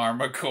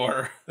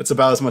 Marmagore. It's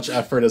about as much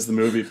effort as the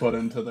movie put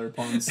into their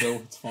puns, so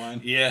it's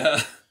fine.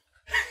 Yeah.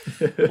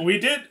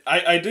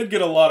 I did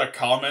get a lot of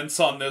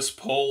comments on this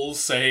poll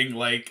saying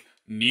like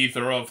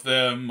neither of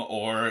them,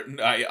 or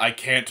I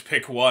can't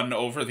pick one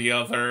over the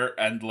other,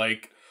 and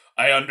like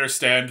I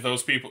understand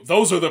those people.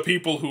 Those are the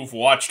people who've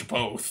watched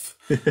both.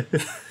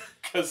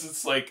 Because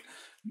it's like,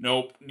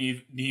 nope,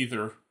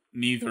 neither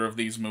of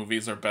these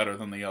movies are better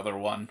than the other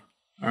one.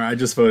 All right, I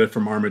just voted for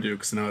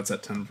Marmaduke, so now it's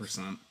at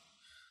 10%.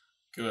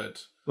 Good.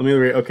 Let me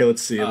read. Okay,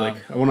 let's see. I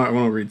want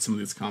to read some of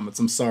these comments.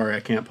 I'm sorry, I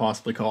can't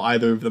possibly call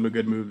either of them a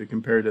good movie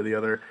compared to the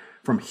other.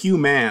 From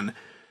Human,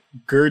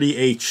 Gertie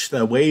H.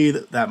 The way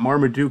that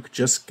Marmaduke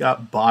just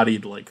got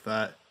bodied like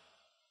that.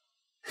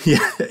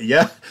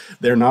 Yeah,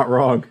 they're not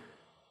wrong.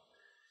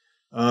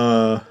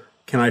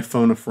 Can I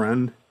phone a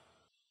friend?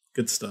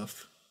 Good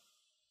stuff.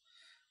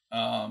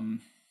 So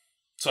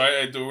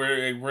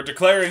we're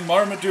declaring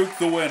Marmaduke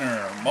the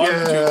winner.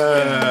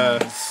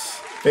 Marmaduke wins.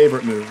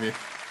 Favorite movie.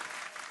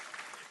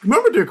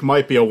 Marmaduke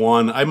might be a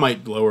 1. I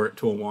might lower it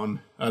to a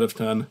 1 out of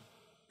 10.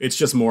 It's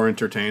just more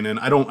entertaining.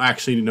 I don't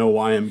actually know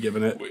why I'm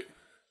giving it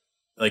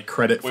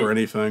credit for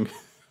anything.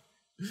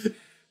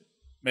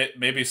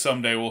 Maybe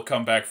someday we'll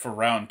come back for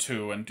round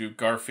 2 and do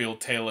Garfield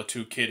Tale of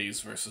Two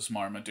Kitties versus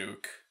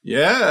Marmaduke.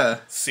 Yeah.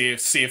 See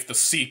if the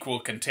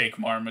sequel can take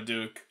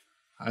Marmaduke.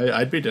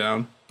 I'd be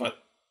down. But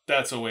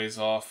that's a ways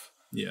off.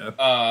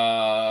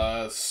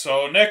 Yeah.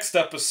 So next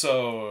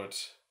episode,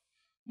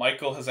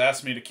 Michael has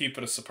asked me to keep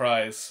it a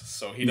surprise,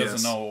 so he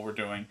doesn't know what we're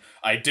doing.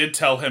 I did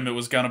tell him it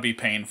was gonna be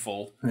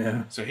painful.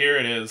 Yeah. So here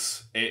it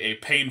is, a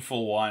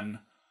painful one.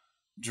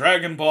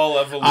 Dragon Ball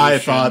Evolution. I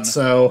thought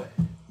so.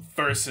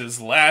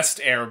 Versus Last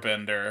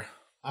Airbender.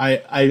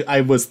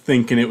 I was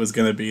thinking it was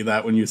gonna be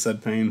that when you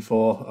said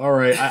painful. All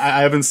right,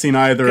 I haven't seen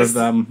either of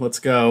them. Let's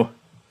go.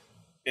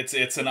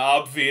 It's an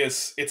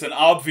obvious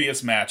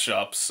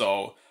matchup,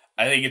 so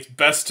I think it's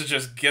best to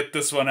just get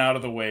this one out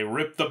of the way.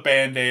 Rip the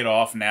Band-Aid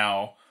off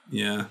now.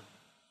 Yeah.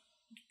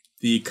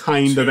 The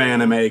kind of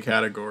anime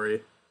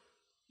category.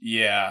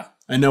 Yeah.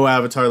 I know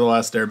Avatar The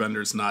Last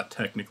Airbender is not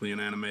technically an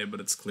anime, but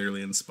it's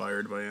clearly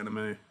inspired by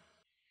anime.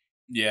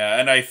 Yeah,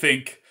 and I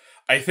think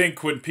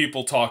when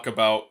people talk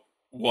about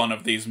one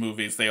of these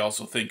movies, they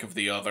also think of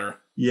the other.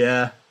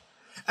 Yeah.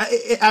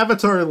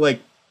 Avatar,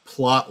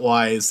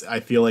 plot-wise,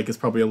 I feel like is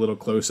probably a little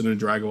closer to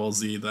Dragon Ball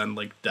Z than,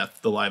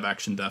 the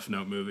live-action Death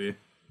Note movie.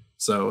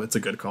 So, it's a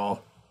good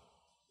call.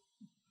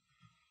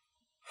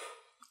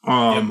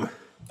 Yep.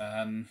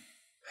 And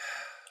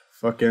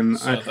fucking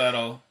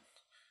so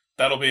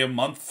that'll be a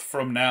month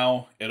from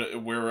now.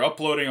 We're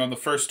uploading on the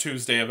first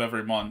Tuesday of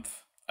every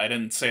month. I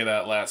didn't say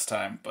that last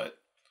time, but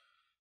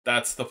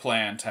that's the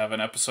plan, to have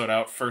an episode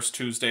out first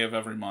Tuesday of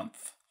every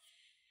month.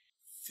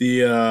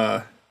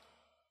 I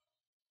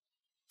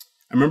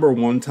remember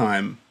one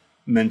time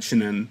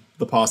mentioning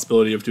the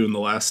possibility of doing The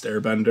Last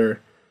Airbender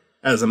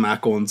as a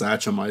Mackle and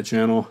Zatch on my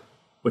channel,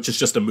 which is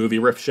just a movie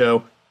riff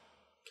show.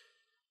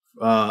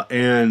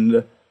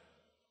 And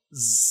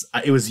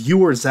it was you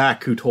or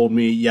Zach who told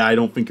me, yeah, I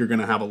don't think you're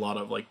gonna have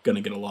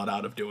gonna get a lot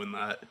out of doing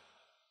that,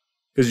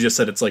 because you just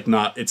said it's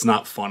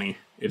not funny.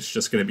 It's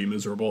just gonna be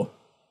miserable.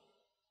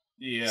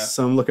 Yeah.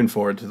 So I'm looking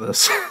forward to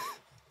this.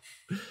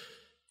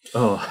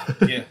 Oh.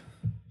 Yeah.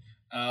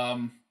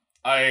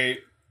 I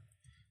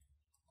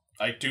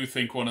do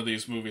think one of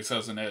these movies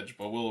has an edge,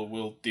 but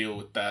we'll deal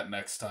with that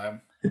next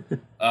time.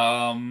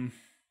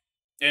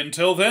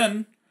 Until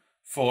then,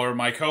 for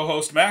my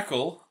co-host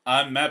Mackle,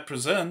 I'm Matt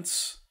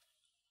Presents.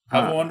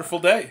 Have a wonderful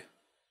day.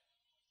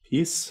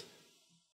 Peace.